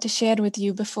Hiljebrunn I want to share with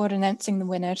you before announcing the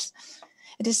winners.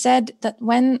 It is said that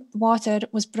when water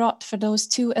was brought for those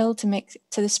too ill to make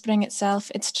to the spring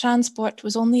itself, its transport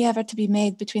was only ever to be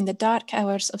made between the dark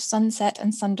hours of sunset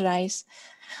and sunrise.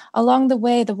 Along the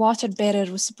way, the water bearer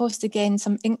was supposed to gain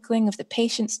some inkling of the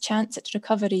patient's chance at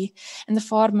recovery in the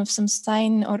form of some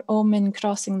sign or omen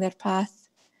crossing their path.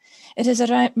 It is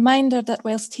a reminder that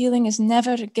whilst healing is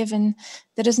never given,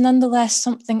 there is nonetheless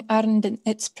something earned in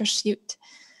its pursuit.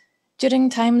 During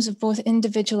times of both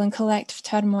individual and collective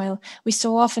turmoil, we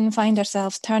so often find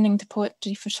ourselves turning to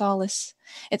poetry for solace.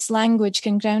 Its language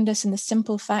can ground us in the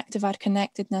simple fact of our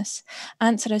connectedness,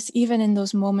 answer us even in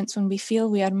those moments when we feel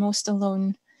we are most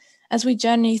alone. As we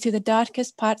journey through the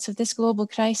darkest parts of this global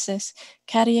crisis,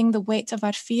 carrying the weight of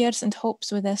our fears and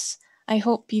hopes with us, I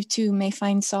hope you too may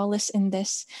find solace in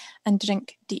this and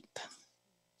drink deep.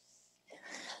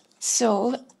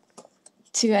 So,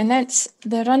 to announce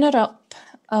the runner-up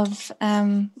of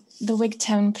the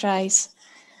Wigtown Prize.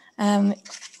 Hang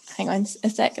on a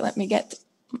sec, let me get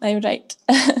my right.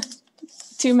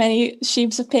 Too many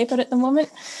sheets of paper at the moment.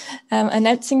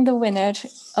 Announcing the winner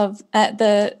of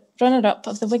the runner-up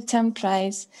of the Wigtown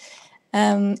Prize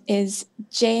is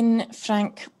Jane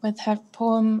Frank with her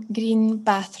poem Green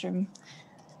Bathroom.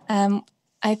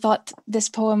 I thought this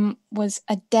poem was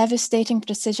a devastating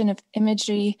precision of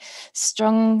imagery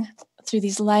strung through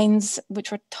these lines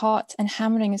which were taut and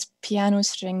hammering as piano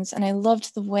strings, and I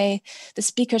loved the way the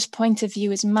speaker's point of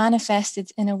view is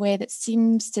manifested in a way that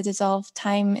seems to dissolve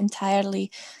time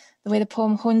entirely. The way the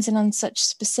poem hones in on such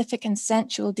specific and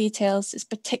sensual details is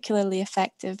particularly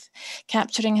effective,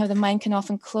 capturing how the mind can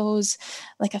often close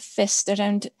like a fist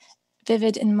around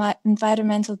vivid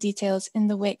environmental details in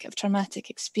the wake of traumatic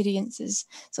experiences.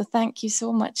 So thank you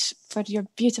so much for your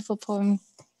beautiful poem.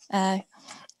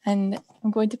 And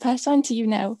I'm going to pass on to you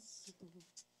now.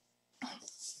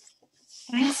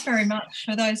 Thanks very much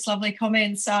for those lovely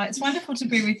comments. It's wonderful to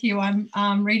be with you.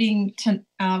 I'm reading,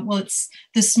 it's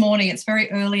this morning. It's very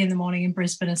early in the morning in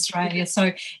Brisbane, Australia.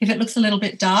 So if it looks a little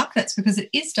bit dark, that's because it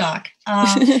is dark.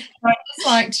 I'd just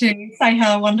like to say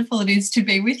how wonderful it is to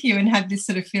be with you and have this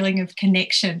sort of feeling of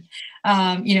connection,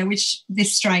 which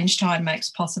this strange time makes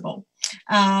possible.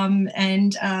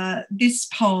 This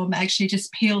poem actually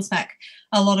just peels back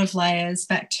a lot of layers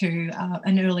back to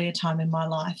an earlier time in my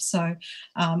life. So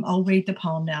I'll read the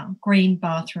poem now. Green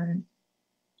Bathroom.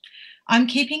 I'm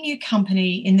keeping you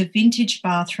company in the vintage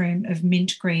bathroom of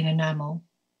mint green enamel.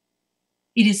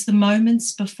 It is the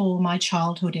moments before my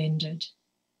childhood ended.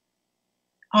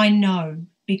 I know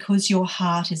because your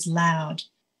heart is loud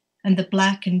and the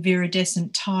black and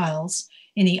viridescent tiles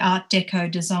in the Art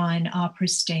Deco design are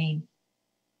pristine.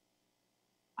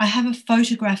 I have a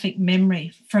photographic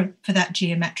memory for that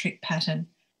geometric pattern,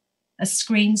 a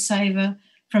screensaver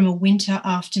from a winter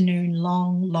afternoon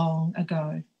long, long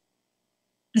ago.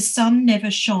 The sun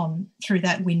never shone through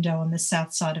that window on the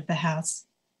south side of the house,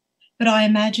 but I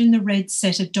imagine the red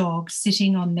setter dog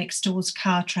sitting on next door's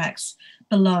car tracks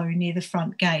below near the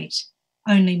front gate,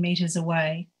 only metres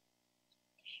away.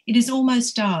 It is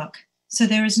almost dark, so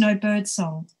there is no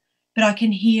birdsong, but I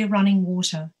can hear running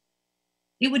water.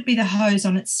 It would be the hose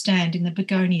on its stand in the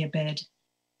begonia bed,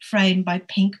 framed by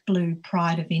pink-blue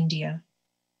Pride of India,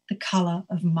 the colour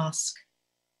of musk.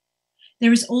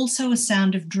 There is also a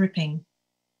sound of dripping.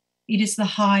 It is the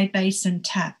high basin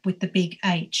tap with the big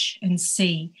H and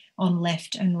C on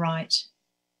left and right.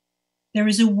 There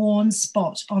is a worn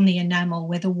spot on the enamel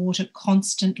where the water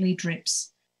constantly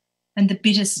drips, and the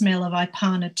bitter smell of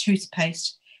Ipana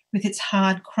toothpaste with its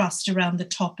hard crust around the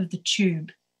top of the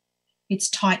tube, its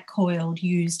tight-coiled,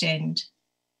 used end.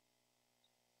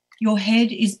 Your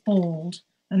head is bald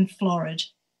and florid,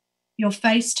 your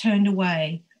face turned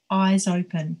away, eyes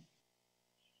open.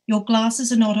 Your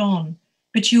glasses are not on,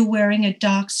 but you're wearing a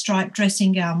dark striped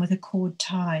dressing gown with a cord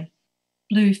tie,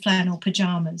 blue flannel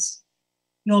pyjamas.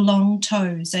 Your long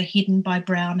toes are hidden by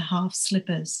brown half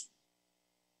slippers.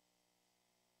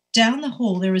 Down the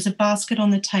hall there is a basket on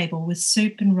the table with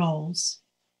soup and rolls,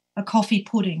 a coffee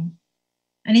pudding,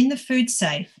 and in the food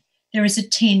safe, there is a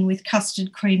tin with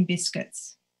custard cream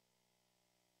biscuits.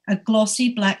 A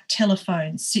glossy black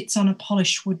telephone sits on a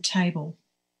polished wood table.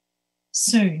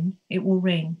 Soon it will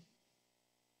ring.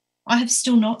 I have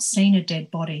still not seen a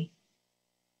dead body.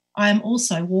 I am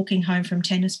also walking home from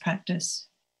tennis practice.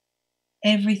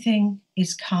 Everything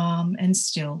is calm and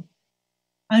still.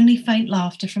 Only faint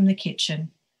laughter from the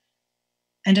kitchen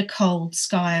and a cold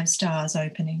sky of stars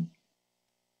opening.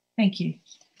 Thank you.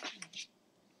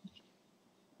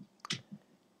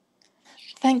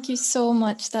 Thank you so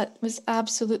much. That was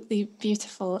absolutely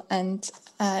beautiful. And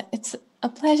it's a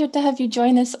pleasure to have you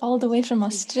join us all the way from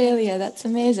Australia. That's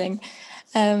amazing.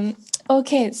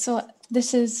 Okay, so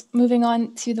this is moving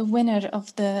on to the winner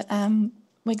of the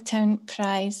Wigtown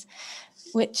Prize,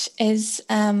 which is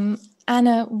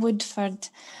Anna Woodford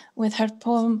with her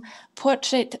poem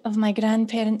Portrait of My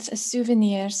Grandparents as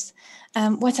Souvenirs.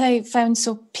 What I found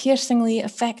so piercingly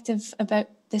effective about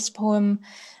this poem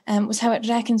was how it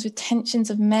reckons with tensions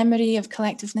of memory, of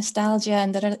collective nostalgia,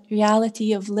 and the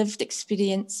reality of lived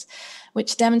experience,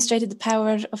 which demonstrated the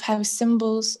power of how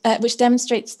symbols,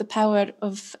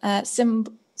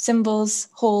 symbols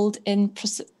hold in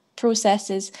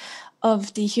processes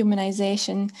of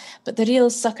dehumanization. But the real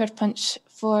sucker punch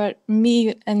for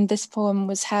me in this poem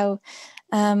was how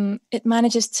it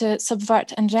manages to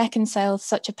subvert and reconcile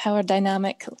such a power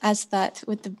dynamic as that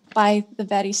with by the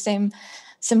very same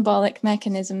symbolic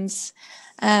mechanisms.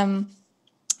 Passing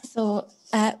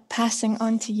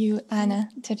on to you,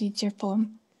 Anna, to read your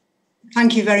poem.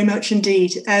 Thank you very much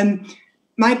indeed.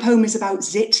 My poem is about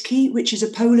zytki, which is a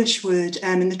Polish word,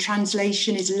 and the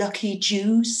translation is lucky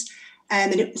Jews.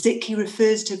 Zytki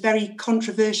refers to very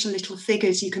controversial little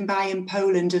figures you can buy in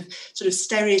Poland of sort of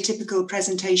stereotypical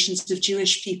presentations of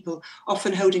Jewish people,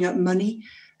 often holding up money.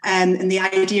 And the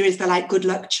idea is they're like good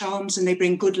luck charms and they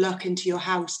bring good luck into your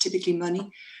house, typically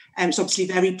money. It's obviously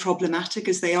very problematic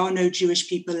as there are no Jewish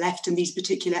people left in these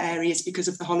particular areas because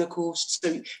of the Holocaust,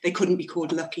 so they couldn't be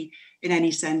called lucky in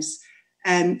any sense.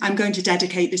 I'm going to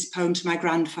dedicate this poem to my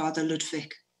grandfather,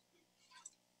 Ludwig.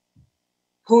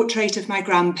 Portrait of my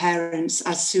grandparents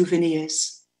as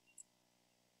souvenirs.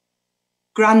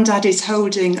 Grandad is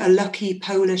holding a lucky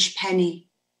Polish penny.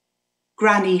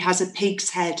 Granny has a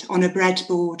pig's head on a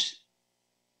breadboard.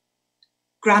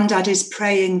 Grandad is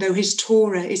praying though his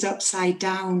Torah is upside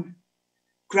down.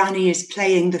 Granny is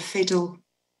playing the fiddle.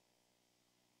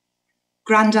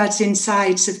 Grandad's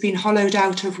insides have been hollowed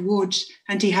out of wood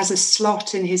and he has a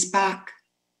slot in his back.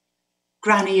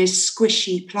 Granny is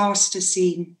squishy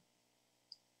plasticine.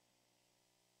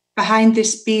 Behind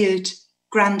this beard,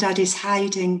 Grandad is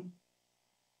hiding.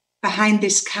 Behind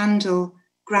this candle,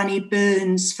 Granny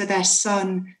burns for their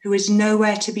son, who is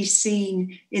nowhere to be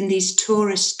seen in these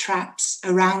tourist traps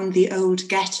around the old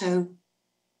ghetto.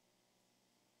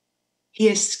 He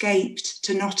escaped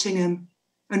to Nottingham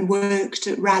and worked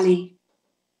at Raleigh.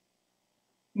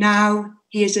 Now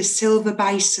he is a silver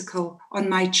bicycle on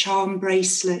my charm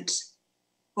bracelet,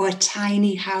 or a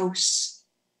tiny house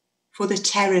for the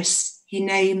terrace he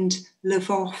named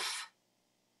Lvoff,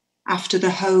 after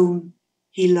the home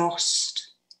he lost.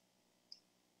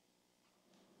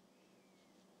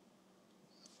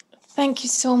 Thank you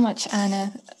so much,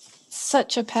 Anna.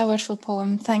 Such a powerful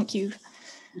poem. Thank you.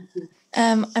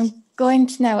 I'm going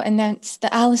to now announce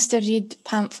the Alastair Reid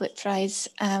Pamphlet Prize.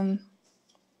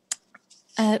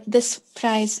 This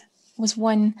prize was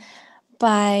won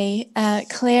by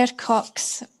Claire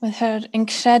Cox with her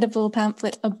incredible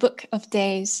pamphlet, A Book of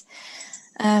Days.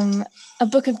 A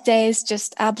Book of Days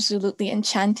just absolutely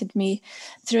enchanted me.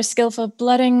 Through a skillful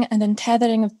blurring and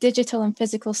untethering of digital and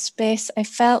physical space, I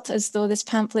felt as though this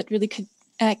pamphlet really could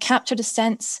capture a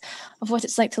sense of what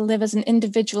it's like to live as an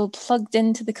individual plugged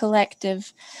into the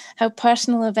collective, how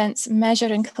personal events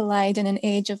measure and collide in an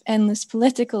age of endless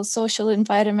political, social,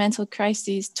 environmental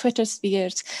crises, Twitter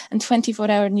spheres, and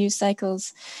 24-hour news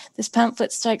cycles. This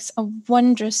pamphlet strikes a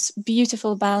wondrous,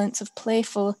 beautiful balance of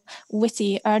playful,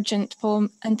 witty, urgent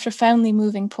poem and profoundly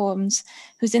moving poems,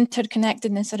 whose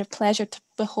interconnectedness are a pleasure to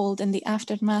behold in the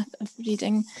aftermath of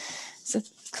reading. So,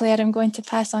 Claire, I'm going to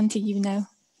pass on to you now.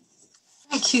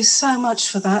 Thank you so much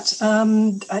for that.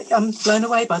 I'm blown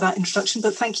away by that introduction,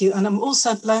 but thank you. And I'm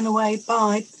also blown away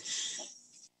by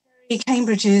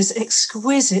Cambridge's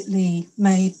exquisitely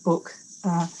made book,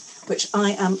 which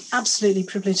I am absolutely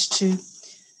privileged to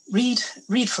read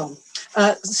from.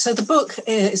 So the book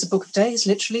is a book of days,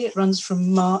 literally. It runs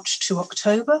from March to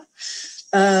October.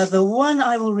 The one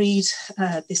I will read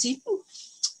this evening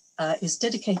is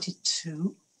dedicated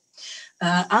to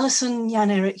Alison,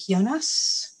 Jan Erik,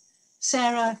 Jonas,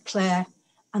 Sarah, Claire,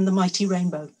 and the Mighty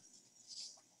Rainbow.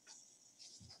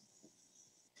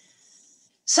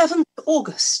 7th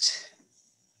August,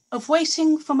 of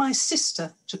waiting for my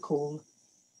sister to call.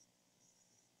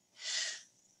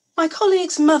 My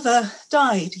colleague's mother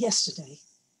died yesterday.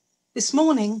 This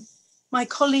morning, my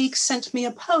colleague sent me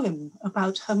a poem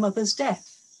about her mother's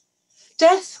death.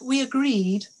 Death, we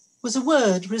agreed, was a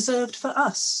word reserved for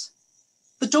us,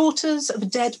 the daughters of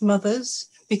dead mothers,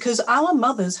 because our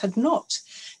mothers had not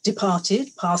departed,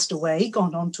 passed away,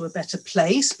 gone on to a better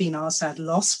place, been our sad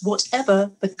loss,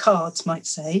 whatever the cards might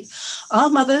say. Our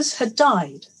mothers had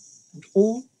died, and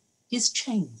all is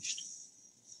changed.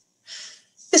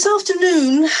 This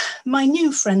afternoon, my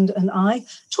new friend and I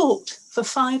talked for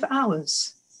 5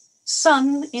 hours.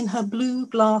 Sun in her blue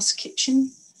glass kitchen,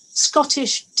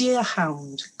 Scottish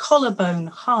deerhound, collarbone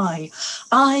high,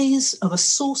 eyes of a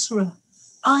sorcerer,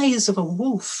 eyes of a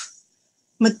wolf,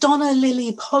 Madonna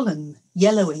lily pollen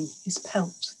yellowing his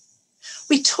pelt.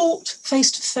 We talked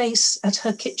face to face at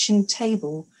her kitchen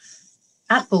table,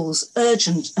 apples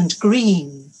urgent and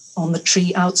green on the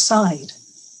tree outside.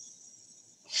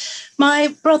 My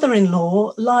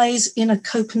brother-in-law lies in a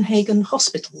Copenhagen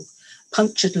hospital,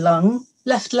 punctured lung,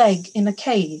 left leg in a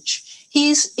cage.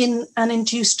 He's in an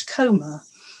induced coma.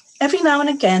 Every now and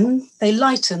again, they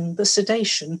lighten the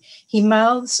sedation. He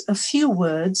mouths a few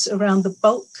words around the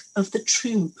bulk of the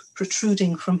tube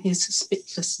protruding from his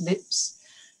spitless lips,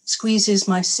 squeezes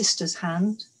my sister's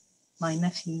hand, my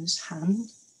nephew's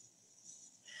hand.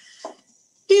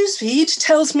 Newsfeed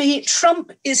tells me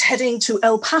Trump is heading to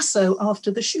El Paso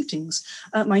after the shootings.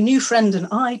 My new friend and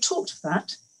I talked of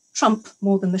that, Trump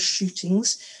more than the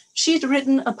shootings. She'd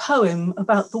written a poem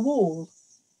about the wall,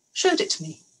 showed it to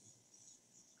me.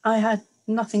 I had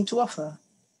nothing to offer.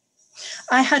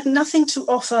 I had nothing to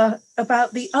offer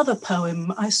about the other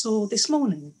poem I saw this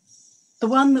morning, the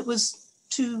one that was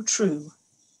too true,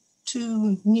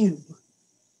 too new.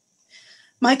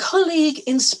 My colleague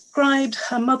inscribed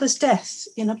her mother's death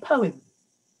in a poem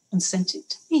and sent it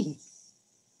to me.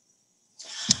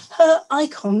 Her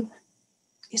icon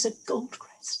is a gold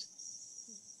crest.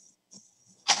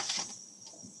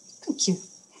 Thank you.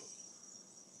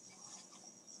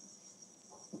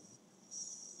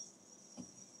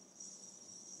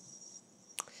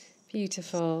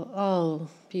 Beautiful, all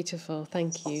beautiful.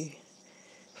 Thank you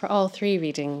for all 3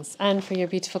 readings and for your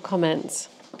beautiful comments,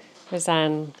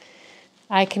 Roseanne.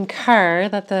 I concur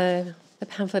that the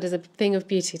pamphlet is a thing of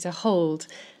beauty to hold.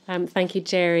 Thank you,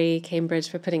 Jerry Cambridge,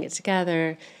 for putting it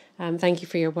together. Thank you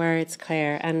for your words,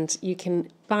 Claire. And you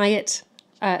can buy it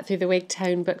through the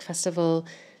Wigtown Book Festival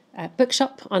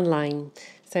bookshop online.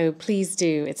 So please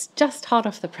do. It's just hot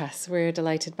off the press. We're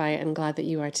delighted by it and glad that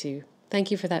you are too.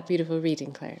 Thank you for that beautiful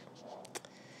reading, Claire.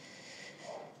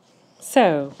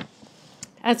 So,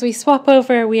 as we swap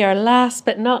over, we are last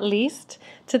but not least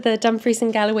to the Dumfries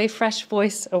and Galloway Fresh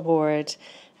Voice Award.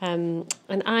 And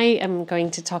I am going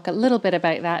to talk a little bit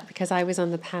about that because I was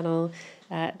on the panel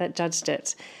that judged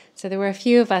it. So there were a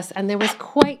few of us, and there was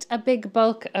quite a big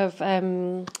bulk of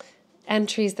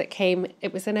entries that came.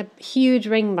 It was in a huge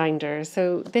ring binder.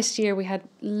 So this year we had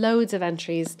loads of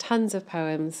entries, tons of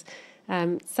poems.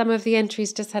 Some of the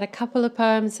entries just had a couple of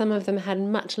poems. Some of them had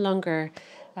much longer,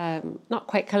 not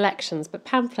quite collections, but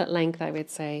pamphlet length, I would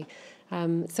say.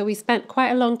 So we spent quite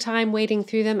a long time wading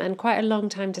through them and quite a long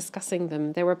time discussing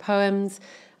them. There were poems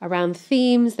around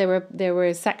themes. There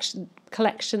were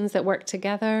collections that worked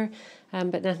together,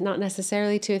 but not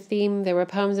necessarily to a theme. There were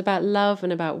poems about love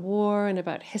and about war and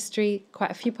about history.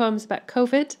 Quite a few poems about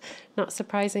COVID, not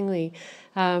surprisingly.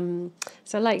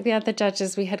 So like the other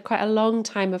judges, we had quite a long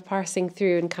time of parsing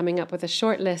through and coming up with a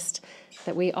short list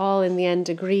that we all in the end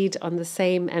agreed on the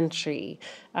same entry,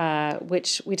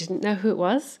 which we didn't know who it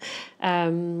was.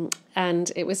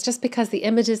 And it was just because the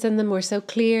images in them were so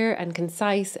clear and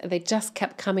concise, they just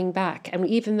kept coming back. And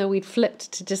even though we'd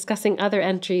flipped to discussing other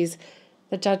entries,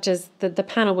 the judges, the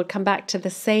panel would come back to the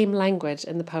same language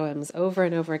in the poems over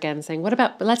and over again, saying,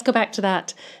 let's go back to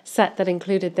that set that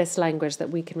included this language that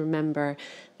we can remember.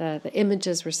 The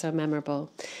images were so memorable.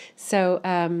 So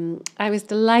I was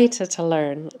delighted to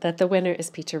learn that the winner is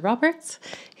Peter Roberts,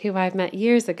 who I've met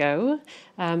years ago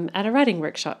at a writing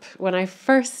workshop. When I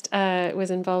first was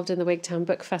involved in the Wigtown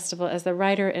Book Festival as the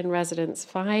writer in residence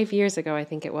 5 years ago, I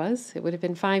think it was. It would have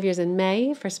been 5 years in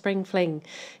May for Spring Fling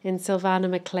in Sylvana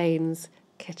MacLean's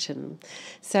kitchen.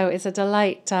 So it's a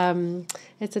delight.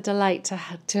 It's a delight to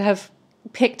have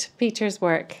picked Peter's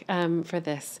work for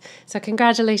this. So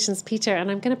congratulations, Peter. And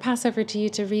I'm going to pass over to you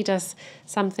to read us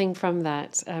something from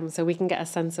that, so we can get a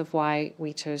sense of why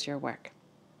we chose your work.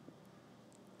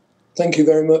 Thank you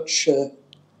very much,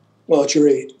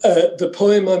 Marjorie. The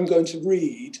poem I'm going to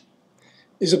read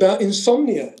is about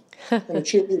insomnia. And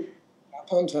cheery,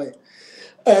 aren't I?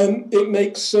 It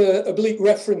makes oblique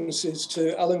references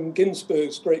to Allen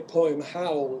Ginsberg's great poem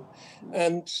Howl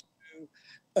and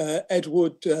to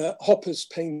Edward Hopper's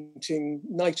painting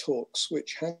Nighthawks,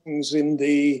 which hangs in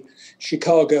the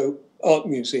Chicago Art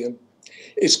Museum.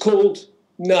 It's called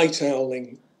Night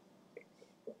Owling.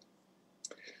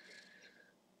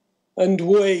 And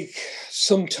wake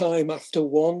sometime after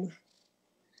 1,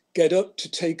 get up to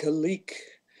take a leak,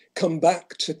 come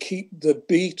back to keep the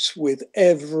beat with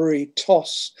every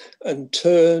toss and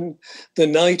turn, the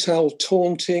night owl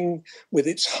taunting with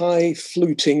its high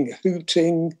fluting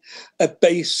hooting, a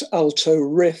bass alto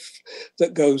riff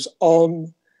that goes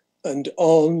on and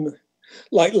on,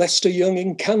 like Lester Young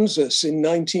in Kansas in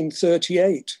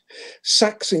 1938,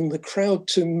 saxing the crowd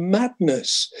to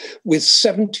madness with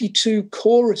 72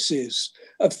 choruses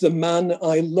of The Man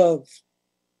I Love,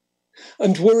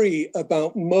 and worry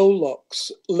about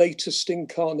Moloch's latest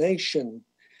incarnation,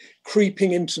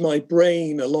 creeping into my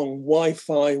brain along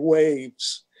Wi-Fi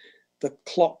waves, the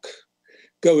clock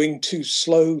going too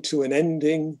slow to an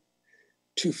ending,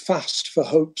 too fast for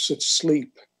hopes of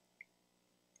sleep.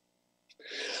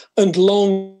 And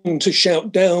long to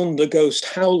shout down the ghost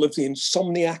howl of the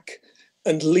insomniac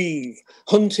and leave,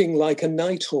 hunting like a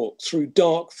nighthawk through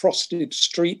dark frosted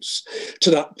streets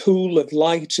to that pool of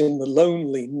light in the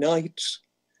lonely night,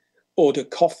 order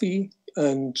coffee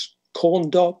and corn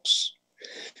dogs,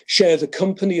 share the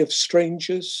company of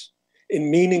strangers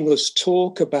in meaningless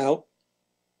talk about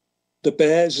the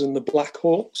bears and the black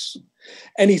hawks,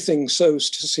 anything so as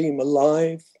to seem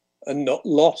alive and not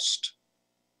lost.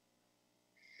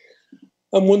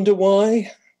 And wonder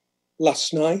why,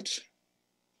 last night,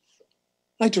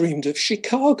 I dreamed of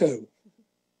Chicago.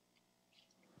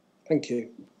 Thank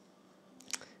you.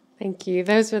 Thank you.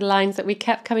 Those were the lines that we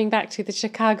kept coming back to, the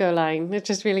Chicago line, which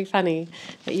is really funny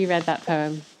that you read that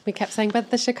poem. We kept saying,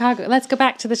 but the Chicago, let's go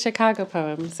back to the Chicago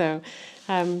poem. So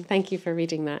thank you for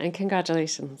reading that and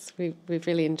congratulations. We've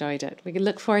really enjoyed it. We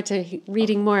look forward to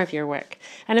reading more of your work.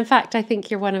 And in fact, I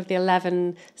think you're one of the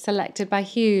 11 selected by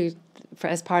Hugh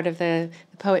as part of the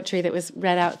poetry that was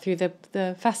read out through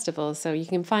the festival. So you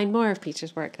can find more of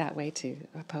Peter's work that way too,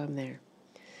 a poem there.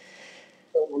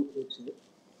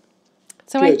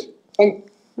 So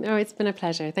it's been a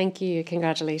pleasure. Thank you.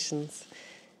 Congratulations.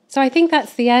 So I think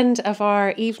that's the end of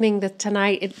our evening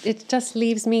tonight. It just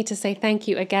leaves me to say thank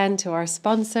you again to our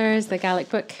sponsors, the Gaelic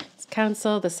Book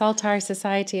Council, the Saltire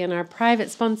Society, and our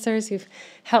private sponsors who've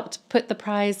helped put the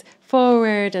prize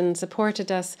forward and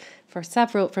supported us for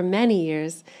many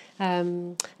years.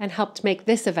 And helped make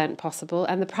this event possible.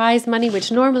 And the prize money,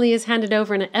 which normally is handed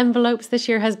over in envelopes, this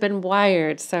year has been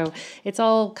wired. So it's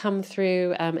all come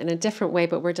through in a different way,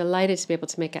 but we're delighted to be able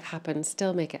to make it happen,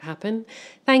 still make it happen.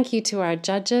 Thank you to our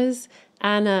judges,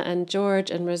 Anna and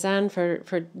George and Roseanne,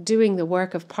 for doing the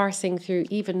work of parsing through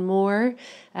even more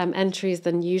entries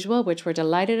than usual, which we're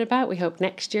delighted about. We hope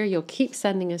next year you'll keep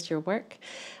sending us your work.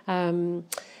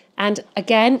 And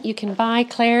again, you can buy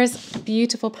Claire's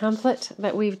beautiful pamphlet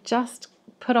that we've just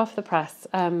put off the press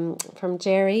from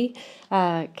Jerry,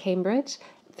 Cambridge,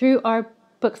 through our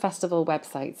book festival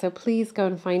website. So please go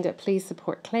and find it. Please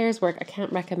support Claire's work. I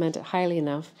can't recommend it highly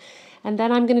enough. And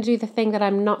then I'm going to do the thing that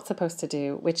I'm not supposed to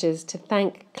do, which is to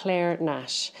thank Claire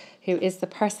Nash, who is the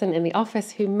person in the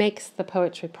office who makes the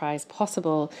Poetry Prize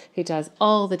possible, who does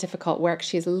all the difficult work.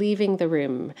 She's leaving the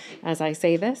room as I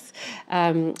say this,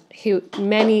 who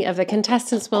many of the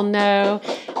contestants will know,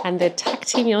 and the tech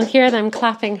team, you'll hear them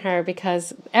clapping her,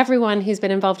 because everyone who's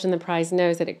been involved in the prize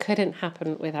knows that it couldn't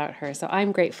happen without her. So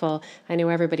I'm grateful. I know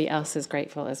everybody else is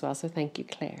grateful as well. So thank you,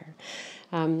 Claire.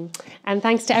 And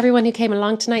thanks to everyone who came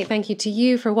along tonight. Thank you to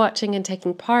you for watching and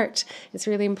taking part. It's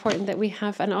really important that we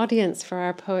have an audience for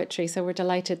our poetry, so we're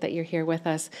delighted that you're here with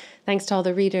us. Thanks to all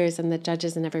the readers and the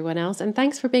judges and everyone else. And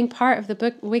thanks for being part of the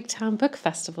Wigtown Book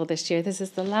Festival this year. This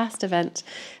is the last event,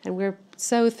 and we're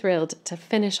so thrilled to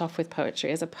finish off with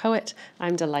poetry. As a poet,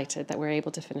 I'm delighted that we're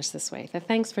able to finish this way. So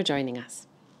thanks for joining us.